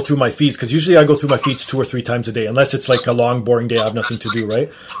when I go through my feeds, because usually I go through my feeds 2 or 3 times a day, unless it's a long, boring day, I have nothing to do,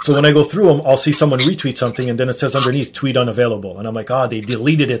 right? So when I go through them, I'll see someone retweet something and then it says underneath, tweet unavailable. And I'm like, they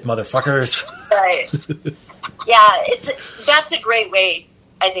deleted it, motherfuckers. Right. Yeah, that's a great way,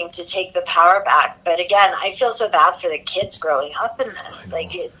 I think, to take the power back. But again, I feel so bad for the kids growing up in this.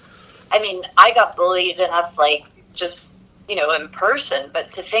 I got bullied enough, just... in person,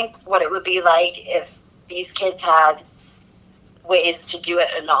 but to think what it would be like if these kids had ways to do it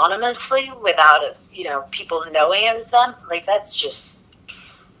anonymously without, people knowing it was them, that's just,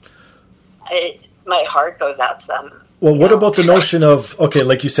 my heart goes out to them. Well, what about the notion of,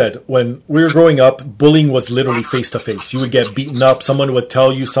 like you said, when we were growing up, bullying was literally face-to-face. You would get beaten up, someone would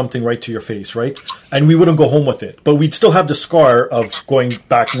tell you something right to your face, right? And we wouldn't go home with it. But we'd still have the scar of going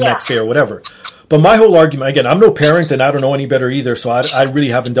back the next day or whatever. But my whole argument, again, I'm no parent and I don't know any better either, so I really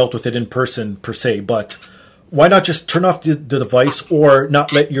haven't dealt with it in person per se, but why not just turn off the device or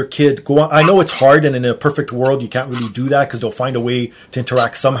not let your kid go on? I know it's hard and in a perfect world you can't really do that because they'll find a way to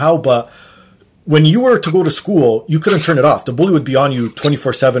interact somehow, but when you were to go to school, you couldn't turn it off. The bully would be on you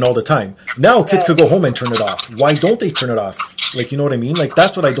 24/7 all the time. Now kids could go home and turn it off. Why don't they turn it off? You know what I mean?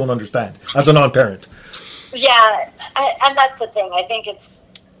 That's what I don't understand as a non-parent. Yeah, and that's the thing. I think it's,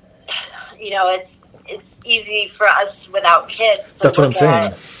 it's easy for us without kids to That's what I'm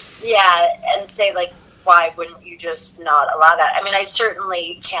saying. And say, why wouldn't you just not allow that? I mean, I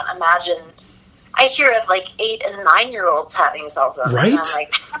certainly can't imagine. I hear of 8 and 9-year-olds having cell phones. Right? And I'm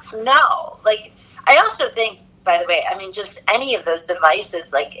like, no. I also think, by the way, just any of those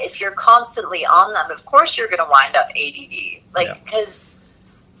devices, if you're constantly on them, of course you're going to wind up ADD. Because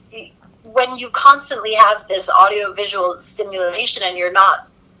when you constantly have this audio-visual stimulation and you're not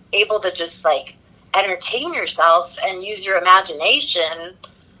able to just entertain yourself and use your imagination,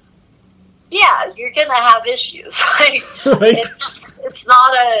 you're gonna have issues. Right. It's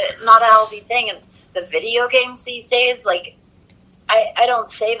not a healthy thing. And the video games these days, I don't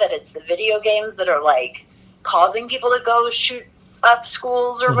say that it's the video games that are like causing people to go shoot up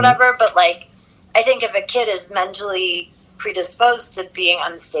schools or whatever, but like I think if a kid is mentally predisposed to being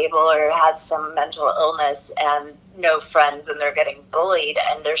unstable or has some mental illness and no friends and they're getting bullied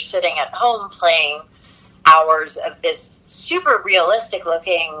and they're sitting at home playing hours of this super realistic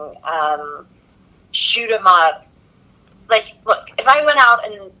looking shoot 'em up. Like, look, if I went out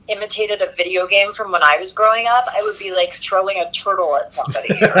and imitated a video game from when I was growing up, I would be like throwing a turtle at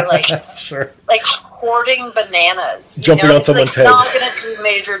somebody or like sure. like hoarding bananas, jumping on someone's head. It's not going to do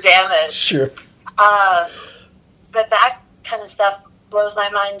major damage. Sure. But that kind of stuff blows my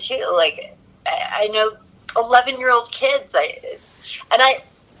mind too. Like, I know 11-year-old kids, but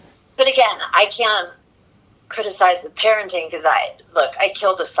again, I can't criticize the parenting because I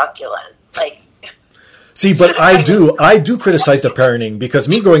killed a succulent. Like, see, but I do criticize the parenting because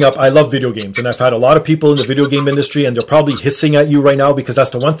me growing up, I love video games, and I've had a lot of people in the video game industry, and they're probably hissing at you right now because that's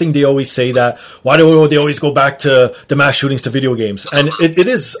the one thing they always say, that why do they always go back to the mass shootings to video games? And it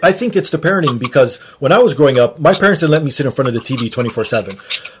is, I think it's the parenting, because when I was growing up, my parents didn't let me sit in front of the TV 24/7.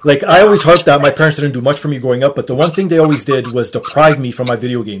 Like, I always harped that my parents didn't do much for me growing up, but the one thing they always did was deprive me from my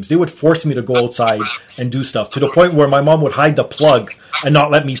video games. They would force me to go outside and do stuff, to the point where my mom would hide the plug and not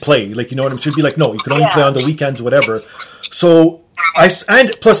let me play. Like, you know what I mean? She'd be like, no, you can only play on the weekends, whatever. So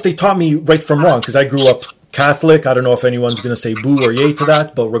and plus they taught me right from wrong, because I grew up Catholic. I don't know if anyone's going to say boo or yay to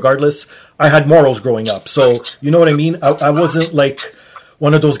that, but regardless, I had morals growing up. So, you know what I mean? I wasn't like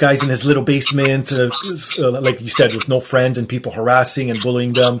one of those guys in his little basement, like you said, with no friends and people harassing and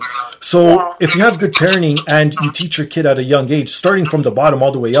bullying them. So if you have good parenting and you teach your kid at a young age, starting from the bottom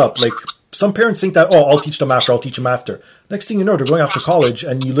all the way up, like, some parents think that, I'll teach them after. Next thing you know, they're going off to college,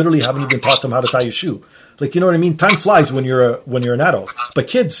 and you literally haven't even taught them how to tie a shoe. Like, you know what I mean? Time flies when you're an adult. But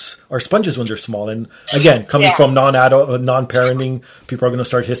kids are sponges when they're small. And again, coming from non-parenting, people are going to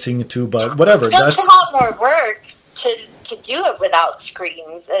start hissing too. But whatever. It's a lot more work to do it without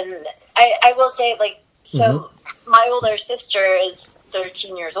screens. And I will say, like, so my older sister is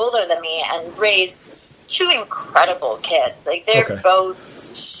 13 years older than me and raised two incredible kids. Like, they're both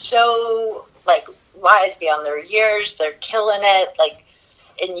so, like, wise beyond their years. They're killing it, like,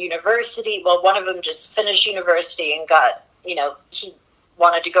 in university. Well, one of them just finished university and got, he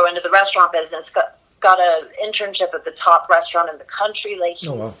wanted to go into the restaurant business, got an internship at the top restaurant in the country. Like,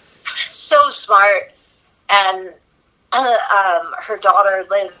 he's so smart. And her daughter,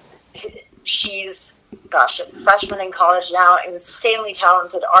 Liv, she's, a freshman in college now, insanely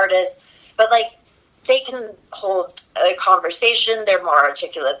talented artist. But, like, they can hold a conversation. They're more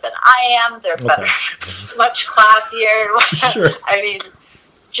articulate than I am. They're better, much classier. Sure. I mean,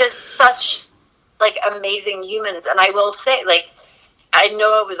 just such, like, amazing humans. And I will say, like, I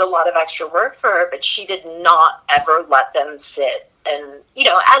know it was a lot of extra work for her, but she did not ever let them sit. And,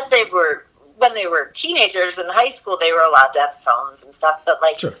 when they were teenagers in high school, they were allowed to have phones and stuff. But,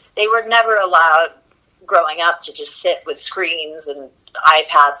 like, they were never allowed growing up to just sit with screens and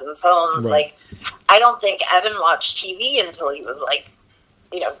iPads and phones. Like, I don't think Evan watched TV until he was like,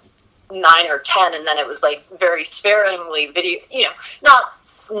 9 or 10, and then it was like very sparingly video, not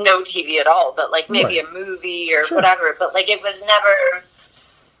no TV at all, but like maybe a movie or whatever. But like, it was never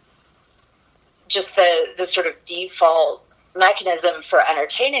just the sort of default mechanism for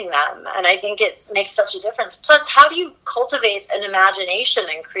entertaining them. And I think it makes such a difference. Plus, how do you cultivate an imagination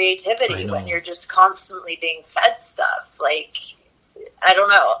and creativity when you're just constantly being fed stuff? Like, I don't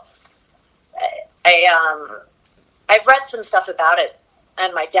know. I've read some stuff about it,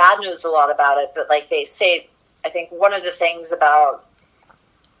 and my dad knows a lot about it, but like they say, I think one of the things about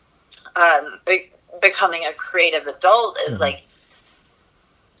becoming a creative adult is like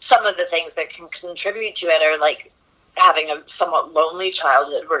some of the things that can contribute to it are like having a somewhat lonely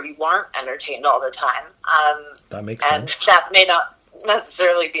childhood where you weren't entertained all the time. That makes sense. And that may not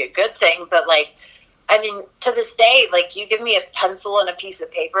necessarily be a good thing, but like, I mean, to this day, like, you give me a pencil and a piece of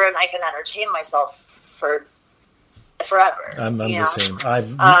paper and I can entertain myself for forever. I'm the same.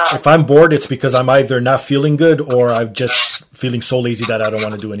 If I'm bored, it's because I'm either not feeling good or I'm just feeling so lazy that I don't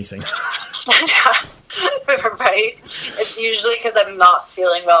want to do anything. Right? It's usually because I'm not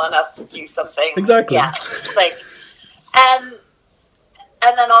feeling well enough to do something. Exactly. Yeah. Like, and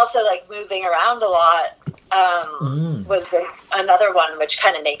then also, like, moving around a lot was another one, which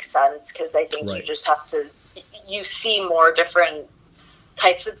kind of makes sense because I think you just have to, you see more different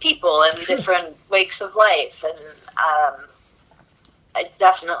types of people and different wakes of life. And I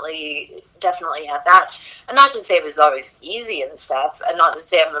definitely had that. And not to say it was always easy and stuff, and not to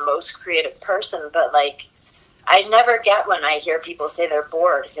say I'm the most creative person, but, like, I never get when I hear people say they're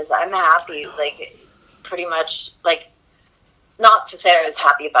bored because I'm happy, like, pretty much, like, not to say I was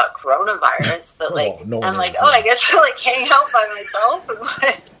happy about coronavirus, but like, I'm like, I guess I'll like hang out by myself. And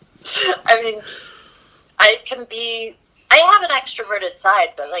like, I mean, I have an extroverted side,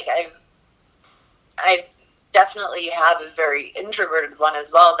 but like I definitely have a very introverted one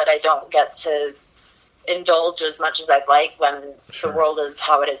as well that I don't get to indulge as much as I'd like when the world is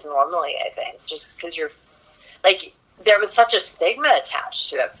how it is normally, I think. Just because you're, like, there was such a stigma attached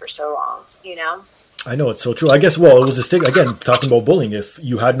to it for so long, you know? I know, it's so true. I guess, well, it was a stigma, again, talking about bullying. If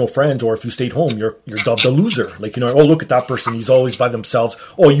you had no friends or if you stayed home, you're dubbed a loser. Like, you know, oh, look at that person, he's always by themselves.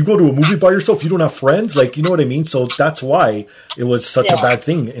 Oh, you go to a movie by yourself, you don't have friends? Like, you know what I mean? So that's why it was such a bad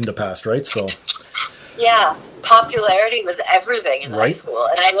thing in the past, right? So... yeah, popularity was everything in high school.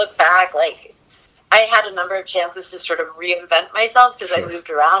 And I look back, like, I had a number of chances to sort of reinvent myself because I moved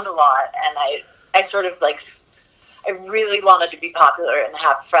around a lot. And I sort of, like, I really wanted to be popular and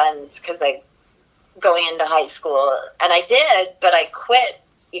have friends because going into high school. And I did, but I quit,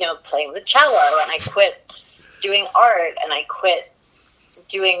 you know, playing the cello. And I quit doing art. And I quit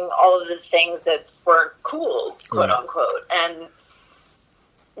doing all of the things that weren't cool, quote unquote. And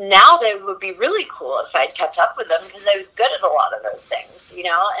now they would be really cool if I'd kept up with them because I was good at a lot of those things, you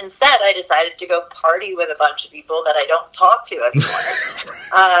know. Instead, I decided to go party with a bunch of people that I don't talk to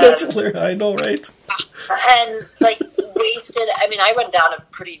anymore. That's clear. I know, right? And, like, wasted... I mean, I went down a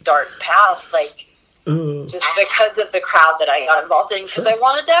pretty dark path, like, just because of the crowd that I got involved in because I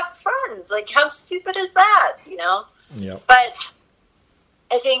wanted to have friends. Like, how stupid is that, you know? Yeah. But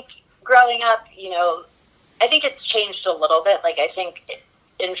I think growing up, you know, I think it's changed a little bit. Like, I think...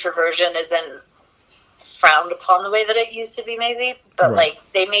 introversion has been frowned upon the way that it used to be, maybe, but like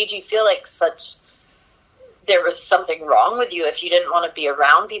they made you feel like there was something wrong with you if you didn't want to be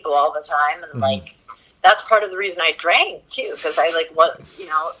around people all the time, and like that's part of the reason I drank too, because I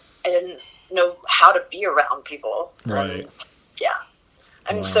I didn't know how to be around people. Right.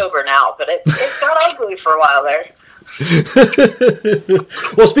 I'm sober now, but it got ugly for a while there.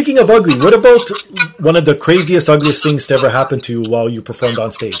 Well, speaking of ugly, what about one of the craziest, ugliest things to ever happen to you while you performed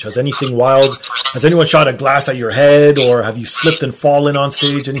on stage? Has anything wild? Has anyone shot a glass at your head, or have you slipped and fallen on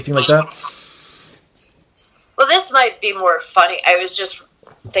stage? Anything like that? Well, this might be more funny. I was just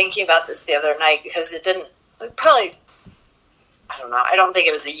thinking about this the other night because I don't know. I don't think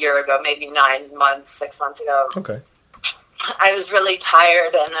it was a year ago, maybe 9 months, 6 months ago. Okay. I was really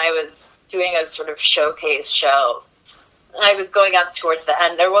tired and I was doing a sort of showcase show. I was going up towards the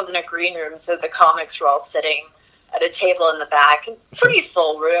end. There wasn't a green room, so the comics were all sitting at a table in the back. Pretty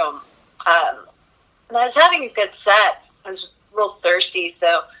full room. And I was having a good set. I was real thirsty,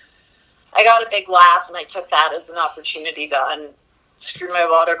 so I got a big laugh, and I took that as an opportunity to unscrew my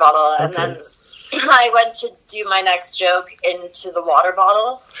water bottle. Okay. And then I went to do my next joke into the water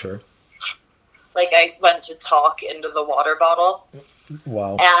bottle. Sure. Like, I went to talk into the water bottle.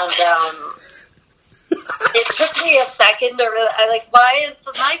 Wow. And, it took me a second to really, why is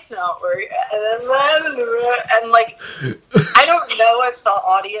the mic not working? And like, I don't know if the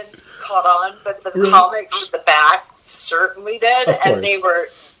audience caught on, but the comics at the back certainly did, and they were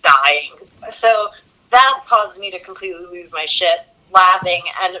dying. So that caused me to completely lose my shit laughing.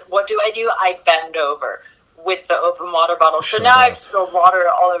 And what do? I bend over with the open water bottle. So now I've spilled water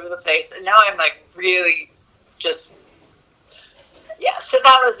all over the place, and now I'm like really just... Yeah, so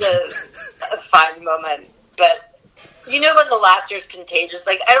that was a fun moment. But you know when the laughter is contagious?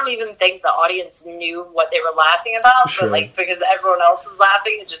 Like, I don't even think the audience knew what they were laughing about, but like because everyone else was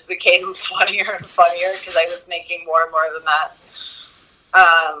laughing, it just became funnier and funnier because I was making more and more of a mess.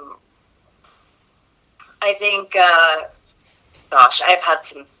 I think, I've had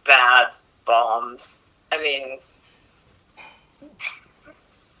some bad bombs. I mean,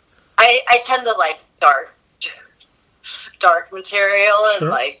 I tend to like dark material, and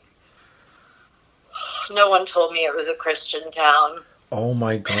like no one told me it was a Christian town. Oh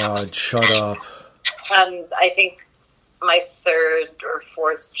my God, shut up. And I think my third or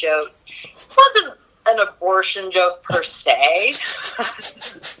fourth joke wasn't an abortion joke per se,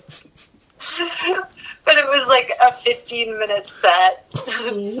 but it was like a 15-minute set.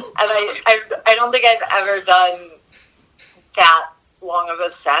 And I don't think I've ever done that long of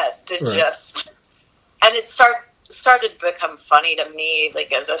a set to just... And it started to become funny to me,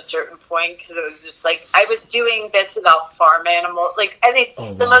 like, at a certain point, because it was just, like, I was doing bits about farm animals, like, I think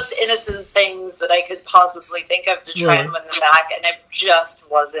the most innocent things that I could possibly think of to try and win them back, and it just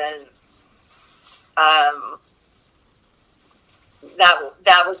wasn't,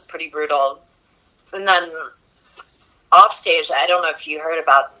 that was pretty brutal. And then, off stage, I don't know if you heard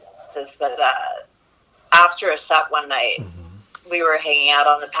about this, but, after a set one night, we were hanging out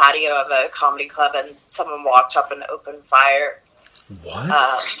on the patio of a comedy club, and someone walked up and opened fire.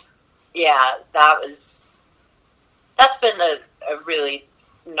 What? Yeah, that's been a really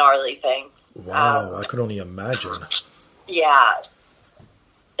gnarly thing. Wow, I could only imagine. Yeah.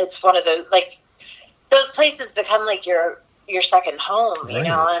 It's one of those, like, those places become like your second home, you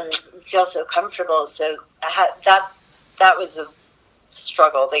know, and you feel so comfortable. So that was a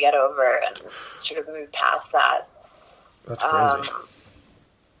struggle to get over and sort of move past that. That's crazy.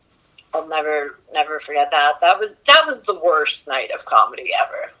 I'll never forget that. That was the worst night of comedy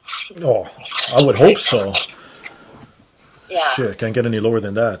ever. Oh, I would hope so. Yeah. Shit, can't get any lower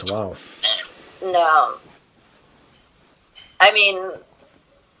than that. Wow. No. I mean,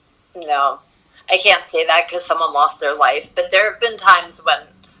 no. I can't say that because someone lost their life, but there have been times when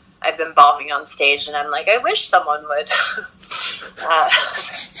I've been bombing on stage and I'm like, I wish someone would.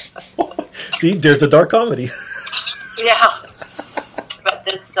 See, there's the dark comedy. Yeah. But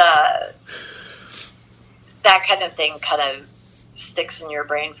it's, that kind of thing kind of sticks in your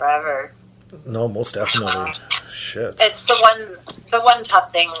brain forever. No, most definitely. Shit. It's the one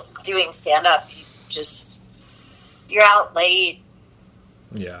tough thing doing stand-up. You're out late.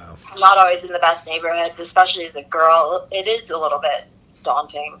 Yeah. Not always in the best neighborhoods, especially as a girl. It is a little bit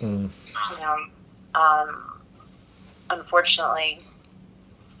daunting, you know, unfortunately.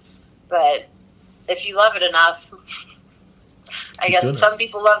 But if you love it enough, I guess some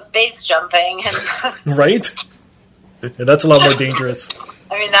people love base jumping. And right? And that's a lot more dangerous.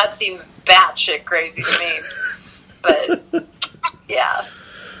 I mean, that seems batshit crazy to me. But, yeah.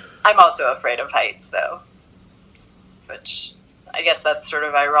 I'm also afraid of heights, though. Which, I guess that's sort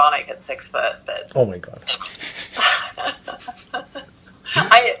of ironic at 6 foot, but... Oh, my God.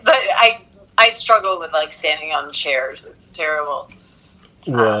 I struggle with, like, standing on chairs. It's terrible.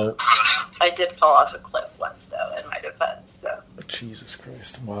 Well... I did fall off a cliff once, though, in my defense, so... Jesus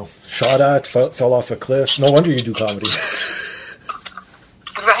Christ. Wow. Shot at, fell off a cliff. No wonder you do comedy.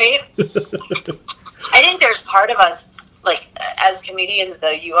 Right? I think there's part of us, like, as comedians, though,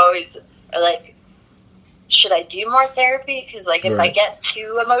 you always are like, should I do more therapy? Because, like, if I get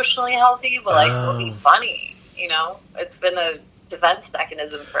too emotionally healthy, will I still be funny? You know? It's been a defense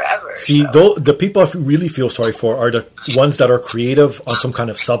mechanism forever. See, the people I really feel sorry for are the ones that are creative on some kind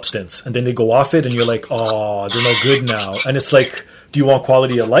of substance, and then they go off it, and you're like, oh, they're no good now. And it's like, do you want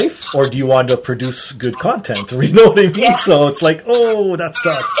quality of life, or do you want to produce good content? You know what I mean? Yeah. So it's like, oh, that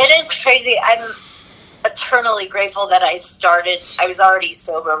sucks. It is crazy. I'm eternally grateful that I was already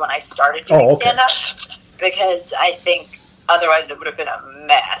sober when I started doing stand-up, because I think otherwise it would have been a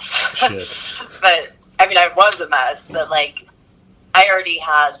mess. Shit. But, I mean, I was a mess, but, like, I already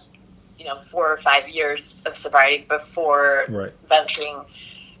had, 4 or 5 years of sobriety before venturing.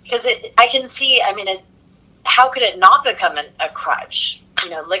 Because I can see, I mean, how could it not become a crutch?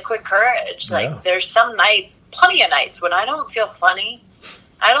 Liquid courage. Yeah. Like, there's some nights, plenty of nights, when I don't feel funny.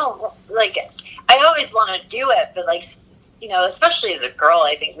 I always want to do it, but, like, especially as a girl,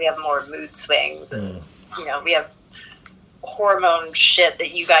 I think we have more mood swings. And, we have hormone shit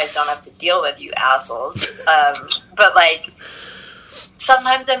that you guys don't have to deal with, you assholes. But, like,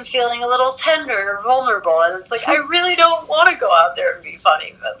 sometimes I'm feeling a little tender or vulnerable, and it's like, I really don't want to go out there and be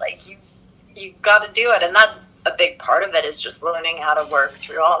funny, but, like, you got to do it. And that's a big part of it, is just learning how to work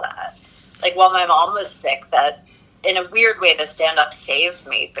through all that. Like, while my mom was sick, that, in a weird way, the stand-up saved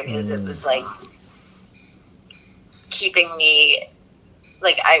me, because it was, like, keeping me,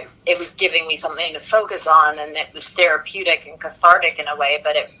 like, it was giving me something to focus on, and it was therapeutic and cathartic in a way,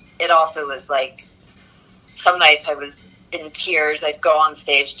 but it also was, like, some nights I was in tears. I'd go on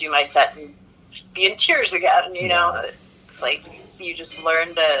stage, do my set, and be in tears again, It's like, you just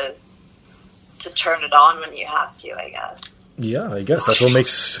learn to turn it on when you have to, I guess. Yeah, I guess that's what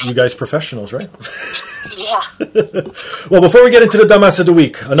makes you guys professionals, right? Yeah. Well, before we get into the Dumbass of the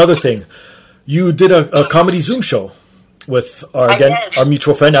Week, another thing. You did a comedy Zoom show with our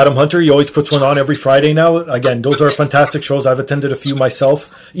mutual friend, Adam Hunter. He always puts one on every Friday now. Again, those are fantastic shows. I've attended a few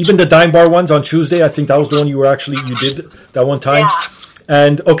myself. Even the Dime Bar ones on Tuesday, I think that was the one you did that one time. Yeah.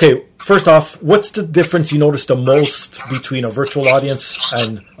 And, okay, first off, what's the difference you noticed the most between a virtual audience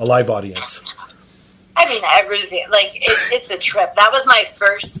and a live audience? I mean, everything. Like, it's a trip. That was my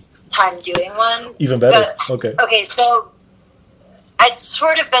first time doing one. Even better. But, okay, so I'd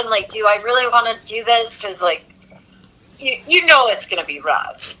sort of been like, do I really want to do this? Because, like, you know it's going to be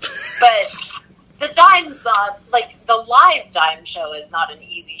rough. But the Dime's not, like, the live Dime show is not an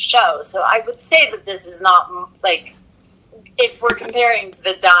easy show. So I would say that this is not, like, if we're comparing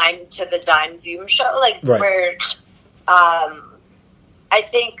the Dime to the Dime Zoom show, like, where I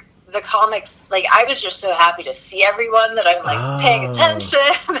think the comics, like, I was just so happy to see everyone that I'm, like, paying attention.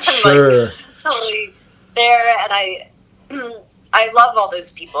 And, like, totally there. And I love all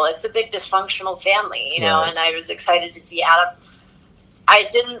those people. It's a big dysfunctional family, you know, and I was excited to see Adam. I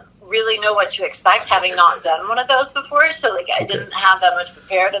didn't really know what to expect, having not done one of those before, so, like, I didn't have that much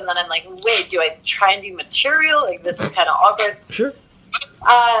prepared, and then I'm like, wait, do I try and do material? Like, this is kind of awkward. Sure.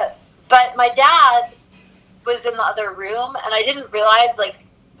 But my dad was in the other room, and I didn't realize, like,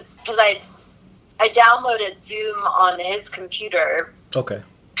 because I downloaded Zoom on his computer. Okay.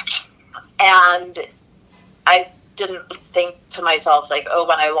 And I didn't think to myself, like, oh,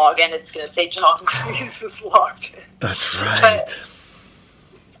 when I log in, it's going to say John Cleese is logged in. That's right. But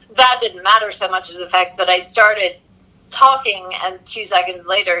that didn't matter so much as the fact that I started talking, and 2 seconds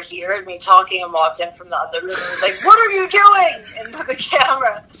later, he heard me talking and walked in from the other room and was like, what are you doing? Into the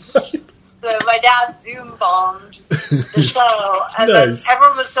camera. So my dad Zoom bombed the show, and then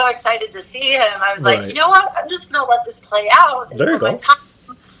everyone was so excited to see him. I was like, you know what? I'm just going to let this play out. There you go.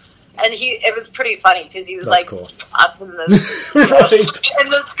 And it was pretty funny because he was cool. up in the in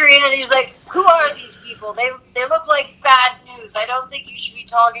the screen, and he's like, "Who are these people? They look like bad news. I don't think you should be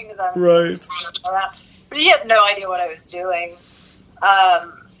talking to them." Right. But he had no idea what I was doing.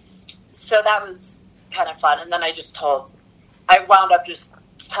 So that was kind of fun. And then I wound up just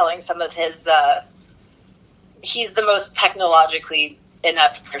telling some of his. He's the most technologically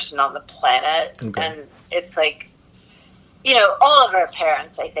inept person on the planet, and it's like. You know, all of our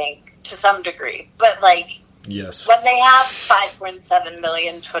parents, I think, to some degree. But, like, yes, when they have 5.7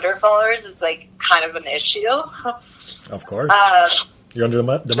 million Twitter followers, it's, like, kind of an issue. Of course. You're under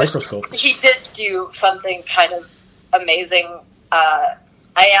the microscope. He did do something kind of amazing. I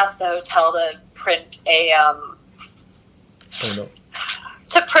asked the hotel to print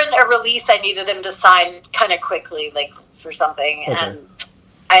to print a release I needed him to sign kind of quickly, like, for something. Okay. And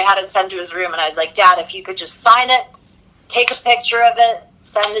I had it sent to his room, and I was like, Dad, if you could just sign it, take a picture of it,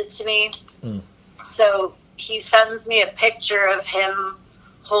 send it to me. So he sends me a picture of him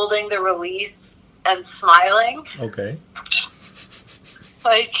holding the release and smiling. Okay.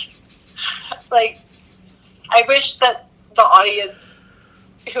 Like I wish that the audience,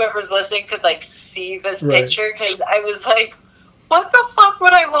 whoever's listening, could, like, see this picture, because I was like, what the fuck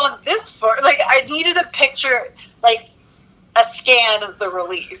would I want this for? Like, I needed a picture, like, a scan of the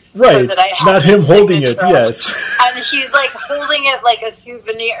release. Right. So that I had not him holding it, yes. And he's, like, holding it like a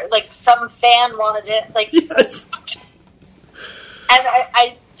souvenir. Like, some fan wanted it. Like, yes.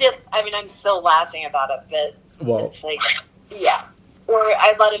 And I'm still laughing about it, but it's like, yeah. Or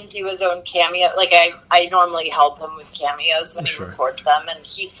I let him do his own cameo. Like, I normally help him with cameos when he records them. And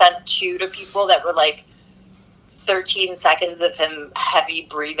he sent 2 to people that were, like, 13 seconds of him heavy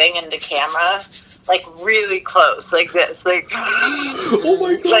breathing into camera. Like, really close, like this, like, oh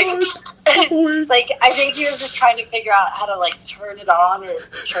my god, like, I think he was just trying to figure out how to, like, turn it on or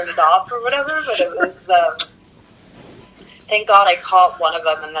turn it off or whatever, but it was, thank God I caught one of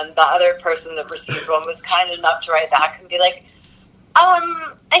them, and then the other person that received one was kind enough to write back and be like,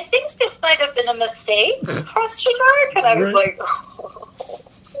 I think this might have been a mistake, ? And I was like,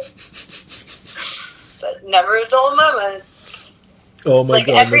 but never a dull moment. Oh my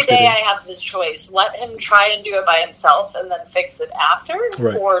God! Every day I have the choice: let him try and do it by himself, and then fix it after,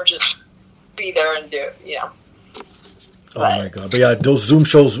 or just be there and do it. You know. Oh my God! But yeah, those Zoom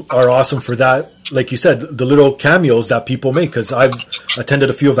shows are awesome for that. Like you said, the little cameos that people make. Because I've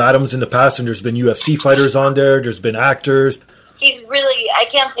attended a few of Adam's in the past, and there's been UFC fighters on there. There's been actors. He's really—I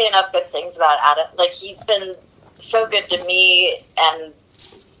can't say enough good things about Adam. Like, he's been so good to me, and,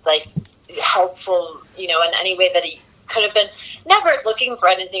 like, helpful. You know, in any way that he could have been, never looking for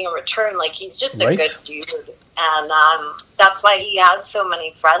anything in return. Like, he's just a good dude, and that's why he has so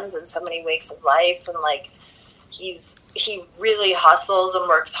many friends and so many wakes of life, and, like, he really hustles and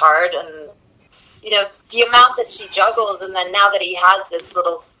works hard, and, you know, the amount that he juggles, and then now that he has this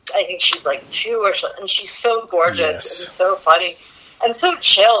little, I think she's like 2 or so, and she's so gorgeous and so funny and so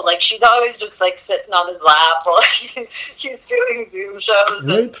chill. Like, she's always just, like, sitting on his lap while he's doing Zoom shows.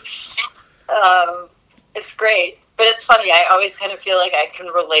 And, it's great. But it's funny, I always kind of feel like I can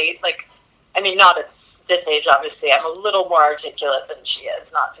relate. Like, I mean, not at this age, obviously. I'm a little more articulate than she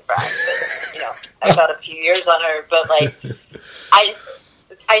is, not to brag. But, you know, I've got a few years on her. But, like,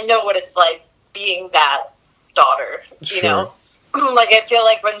 I know what it's like being that daughter, you know? Like, I feel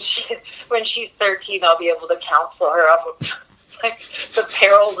like when she's 13, I'll be able to counsel her on, like, the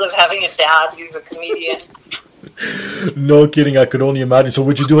perils of having a dad who's a comedian. No kidding, I could only imagine. So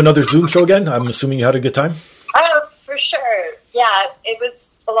would you do another Zoom show again? I'm assuming you had a good time? Oh, for sure. Yeah, it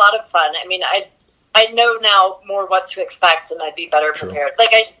was a lot of fun. I mean, I know now more what to expect, and I'd be better prepared.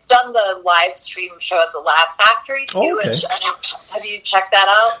 Like, I've done the live stream show at the Laugh Factory, too. Which, have you checked that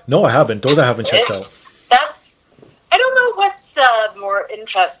out? No, I haven't. Those I haven't checked out. I don't know what's more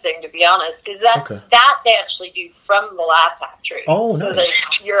interesting, to be honest, because that they actually do from the Laugh Factory. Oh, nice. So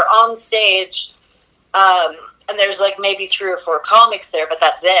that you're on stage, and there's like maybe 3 or 4 comics there, but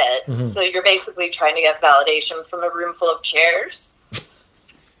that's it. Mm-hmm. So you're basically trying to get validation from a room full of chairs.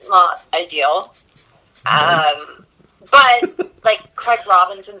 Not ideal. But like Craig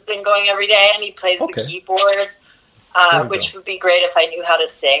Robinson's been going every day, and he plays the keyboard, which would be great if I knew how to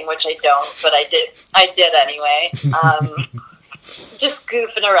sing, which I don't, but I did anyway. Just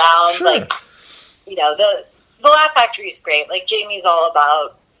goofing around, like, you know, the Laugh Factory is great. Like, Jamie's all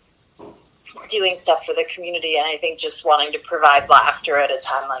about doing stuff for the community, and I think just wanting to provide laughter at a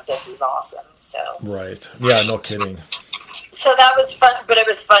time like this is awesome. So right, yeah, no kidding. So that was fun, but it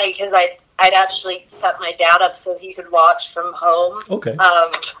was funny because I'd actually set my dad up so he could watch from home. Okay.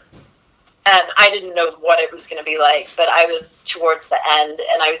 And I didn't know what it was going to be like, but I was towards the end,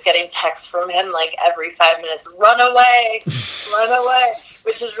 and I was getting texts from him like every 5 minutes, run away,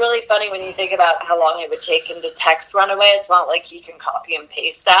 which is really funny when you think about how long it would take him to text run away. It's not like he can copy and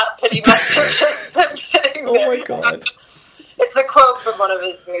paste that, but he must have just been sitting there. Oh my God. It's a quote from one of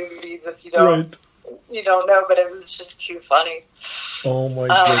his movies, if you don't, you don't know, but it was just too funny. Oh my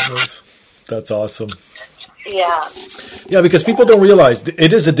goodness. That's awesome. Yeah. Yeah, because people don't realize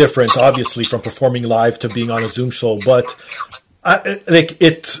it is a difference, obviously, from performing live to being on a Zoom show. But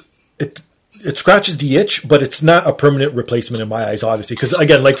it scratches the itch, but it's not a permanent replacement in my eyes, obviously. Because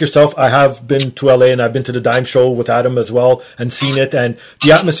again, like yourself, I have been to LA and I've been to the Dime Show with Adam as well and seen it. And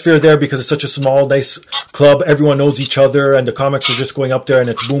the atmosphere there, because it's such a small, nice club, everyone knows each other, and the comics are just going up there and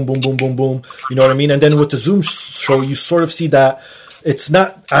it's boom, boom, boom, boom, boom. You know what I mean? And then with the Zoom show, you sort of see that it's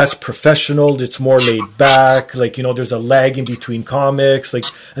not as professional. It's more laid back. Like, you know, there's a lag in between comics. Like,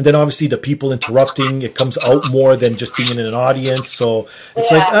 and then obviously the people interrupting, it comes out more than just being in an audience. So it's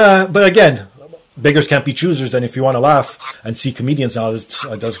but again, beggars can't be choosers. And if you want to laugh and see comedians now,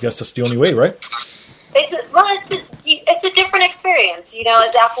 I guess that's the only way, right? It's a different experience. You know,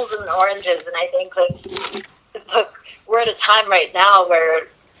 it's apples and oranges. And I think, like, look, we're at a time right now where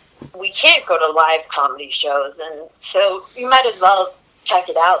we can't go to live comedy shows, and so you might as well check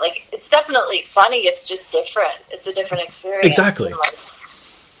it out. Like, it's definitely funny. It's just different. It's a different experience. Exactly. Like,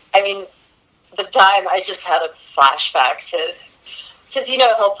 I mean, the Dime, I just had a flashback to, because, you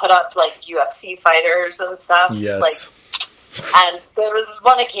know, he'll put up like UFC fighters and stuff. Yes. Like, and there was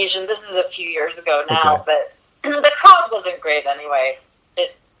one occasion, this is a few years ago now, but the crowd wasn't great anyway.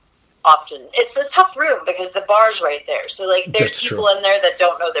 It's a tough room because the bar's right there. So, like, there's That's people true. in there that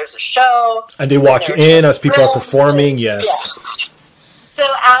don't know there's a show. And they walk you in as people are performing, yes. Yeah. So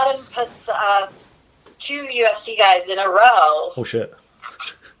Adam puts 2 UFC guys in a row. Oh, shit.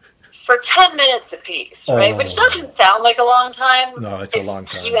 For 10 minutes apiece, right? Which doesn't sound like a long time. No, it's a long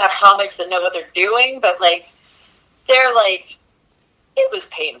time. You have comics that know what they're doing, but, like, they're like, it was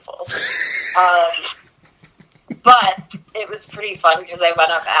painful. But it was pretty fun because I went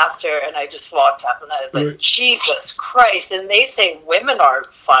up after and I just walked up and I was like, Jesus Christ. And they say women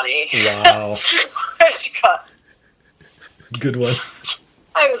aren't funny. Wow. Good one.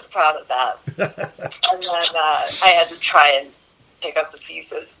 I was proud of that. And then I had to try and pick up the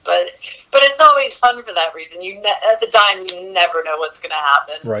pieces. But it's always fun for that reason. At the Dime, you never know what's going to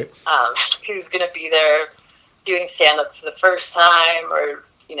happen. Right. Who's going to be there doing stand-up for the first time or,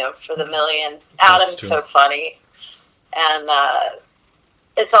 you know, for the million. Adam's so funny. And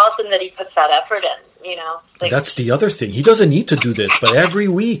it's awesome that he puts that effort in, you know. Like, that's the other thing. He doesn't need to do this, but every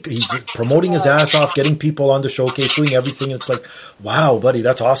week he's promoting his ass off, getting people on the showcase, doing everything. It's like, wow, buddy,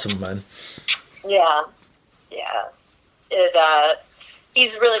 that's awesome, man. Yeah.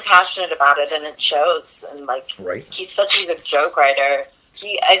 He's really passionate about it, and it shows. And, like, he's such a good joke writer.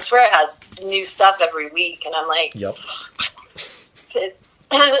 I swear, has new stuff every week, and I'm like, yep. It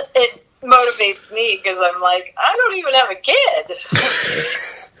motivates me because I'm like, I don't even have a kid.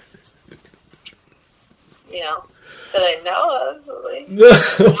 You know, that I know of. Like.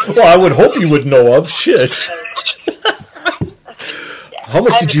 Well, I would hope you would know of. Shit. Yeah. How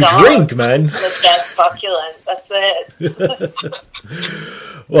much did you drink, man? That's succulent. That's it.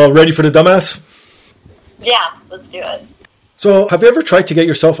 Well, ready for the dumbass? Yeah, let's do it. So, have you ever tried to get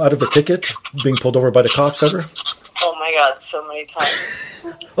yourself out of a ticket, being pulled over by the cops ever? Oh my God, so many times.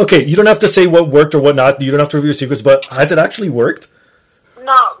 Okay, you don't have to say what worked or what not. You don't have to reveal secrets, but has it actually worked?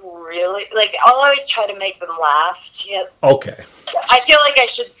 Not really. Like, I'll always try to make them laugh. Okay. I feel like I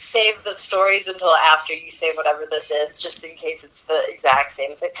should save the stories until after you say whatever this is, just in case it's the exact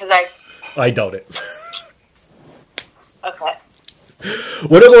same thing. Because I doubt it. Okay.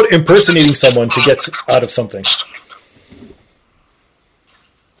 What about impersonating someone to get out of something?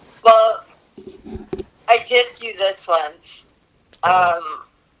 Well, I did do this once. I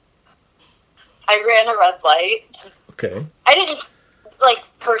ran a red light. Okay. I didn't,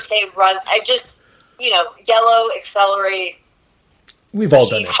 per se run. I just, yellow, accelerate. We've all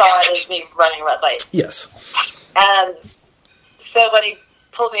done it. He saw it as me running a red light. Yes. And so when he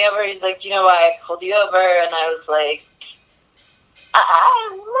pulled me over, he's like, do you know why I pulled you over? And I was like,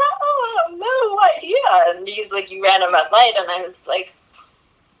 no idea. And he's like, you ran a red light. And I was like,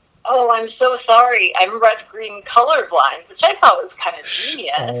 oh, I'm so sorry. I'm red-green colorblind, which I thought was kind of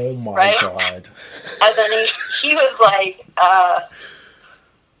genius. Oh, my right? God. And then he was like, I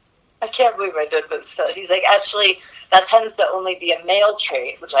can't believe I did this. So he's like, actually, that tends to only be a male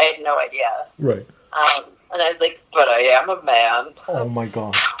trait, which I had no idea. Right. And I was like, but I am a man. Oh, my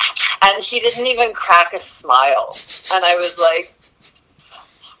God. And he didn't even crack a smile. And I was like,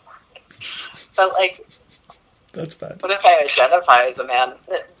 but that's bad. What if I identify as a man?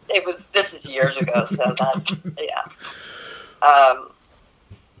 This is years ago, so that, yeah.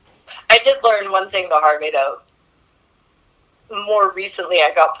 I did learn one thing the hard way, though. More recently,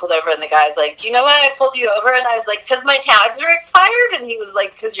 I got pulled over, and the guy's like, do you know why I pulled you over? And I was like, because my tags are expired? And he was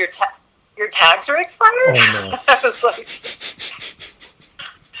like, because your tags are expired? Oh, no. I was like...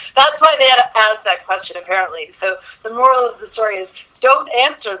 That's why they had asked that question, apparently. So the moral of the story is, don't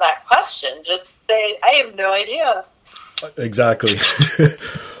answer that question. Just say, I have no idea. Exactly.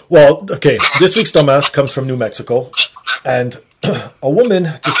 Well, okay, this week's dumbass comes from New Mexico, and a woman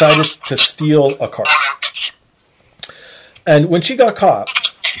decided to steal a car. And when she got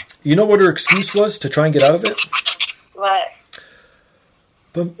caught, you know what her excuse was to try and get out of it? What?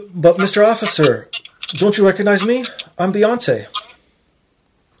 But Mr. Officer, don't you recognize me? I'm Beyonce.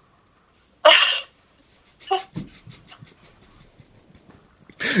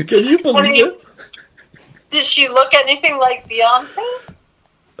 Can you believe it? Did she look anything like Beyonce?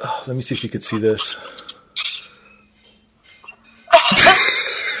 Oh, let me see if you could see this.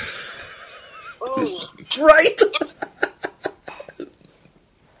 Right?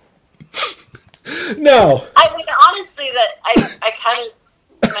 No. I mean, honestly, that I kind of,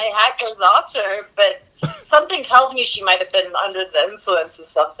 my hat goes off to her, but something tells me she might have been under the influence of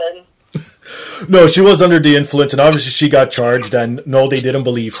something. No, she was under the influence, and obviously she got charged, and no, they didn't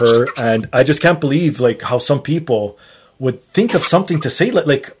believe her, and I just can't believe, how some people would think of something to say,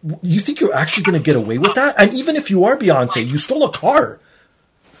 like you think you're actually going to get away with that? And even if you are Beyonce, you stole a car.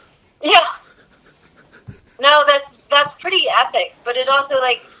 Yeah. No, that's pretty epic, but it also,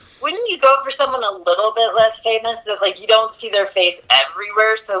 wouldn't you go for someone a little bit less famous that, you don't see their face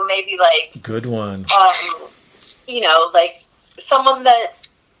everywhere, so maybe, Good one. Someone that,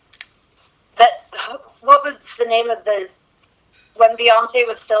 what was the name of when Beyonce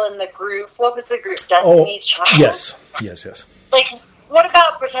was still in the group, what was the group, Destiny's Child? Yes. What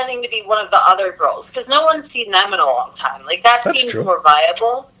about pretending to be one of the other girls? Because no one's seen them in a long time. That That's seems true. more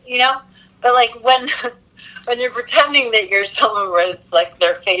viable, But, when you're pretending that you're someone where it's,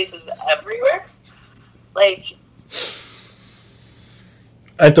 their face is everywhere,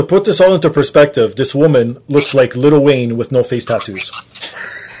 And to put this all into perspective, this woman looks like Lil Wayne with no face tattoos.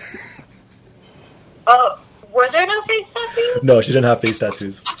 Oh, were there no face tattoos? No, she didn't have face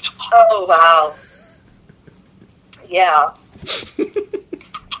tattoos. Oh, wow. Yeah.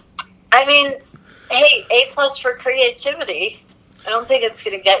 I mean, hey, A+ for creativity. I don't think it's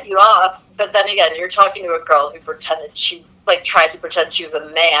going to get you off. But then again, you're talking to a girl who pretended tried to pretend she was a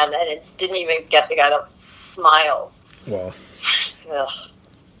man, and it didn't even get the guy to smile. Wow. Ugh.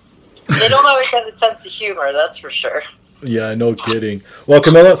 They don't always have a sense of humor, that's for sure. Yeah, no kidding. Well,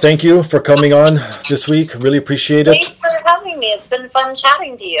 Camilla, thank you for coming on this week. Really appreciate it. Thanks for having me. It's been fun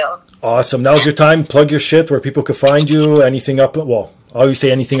chatting to you. Awesome. Now's your time. Plug your shit where people can find you. Anything up? Well, I always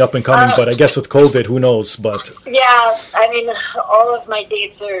say anything up and coming, but I guess with COVID, who knows? But yeah, I mean, all of my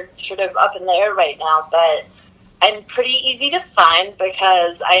dates are sort of up in the air right now, but I'm pretty easy to find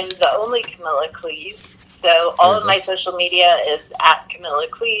because I'm the only Camilla Cleese. So all of my social media is at Camilla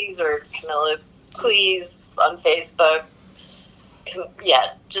Cleese or Camilla Cleese on Facebook.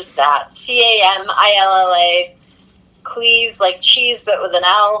 Yeah, just that. Camilla Cleese, like cheese, but with an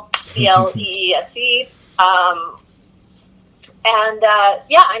L. Cleese.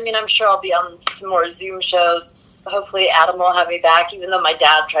 Yeah, I mean, I'm sure I'll be on some more Zoom shows. Hopefully Adam will have me back, even though my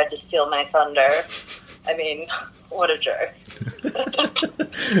dad tried to steal my thunder. I mean, what a jerk.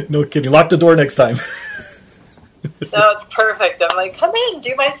 No kidding. Lock the door next time. No, it's perfect. I'm like, come in,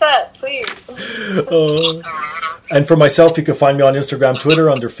 do my set, please. And for myself, you can find me on Instagram, Twitter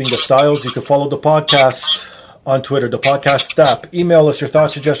under Finga Styles. You can follow the podcast on Twitter, The Podcast DAP. Email us your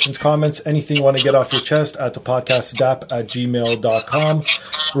thoughts, suggestions, comments, anything you want to get off your chest at thepodcastdap@gmail.com.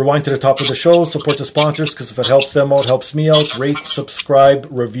 Rewind to the top of the show. Support the sponsors, because if it helps them out, helps me out. Rate, subscribe,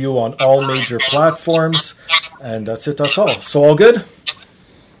 review on all major platforms. And that's it. That's all. So all good?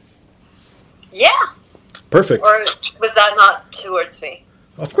 Yeah. Perfect. Or was that not towards me?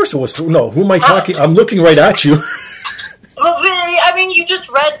 Of course it was. No, who am I talking? I'm looking right at you. Well, I mean, you just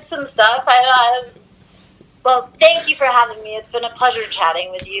read some stuff. Well, thank you for having me. It's been a pleasure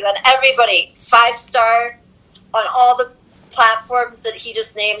chatting with you. And everybody, 5-star on all the platforms that he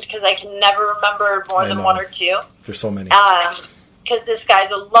just named, because I can never remember more than one or two. There's so many. Because this guy's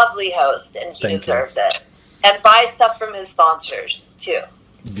a lovely host, and he deserves it. And buy stuff from his sponsors, too.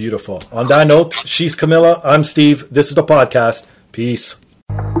 Beautiful. On that note, she's Camilla. I'm Steve. This is The Podcast. Peace.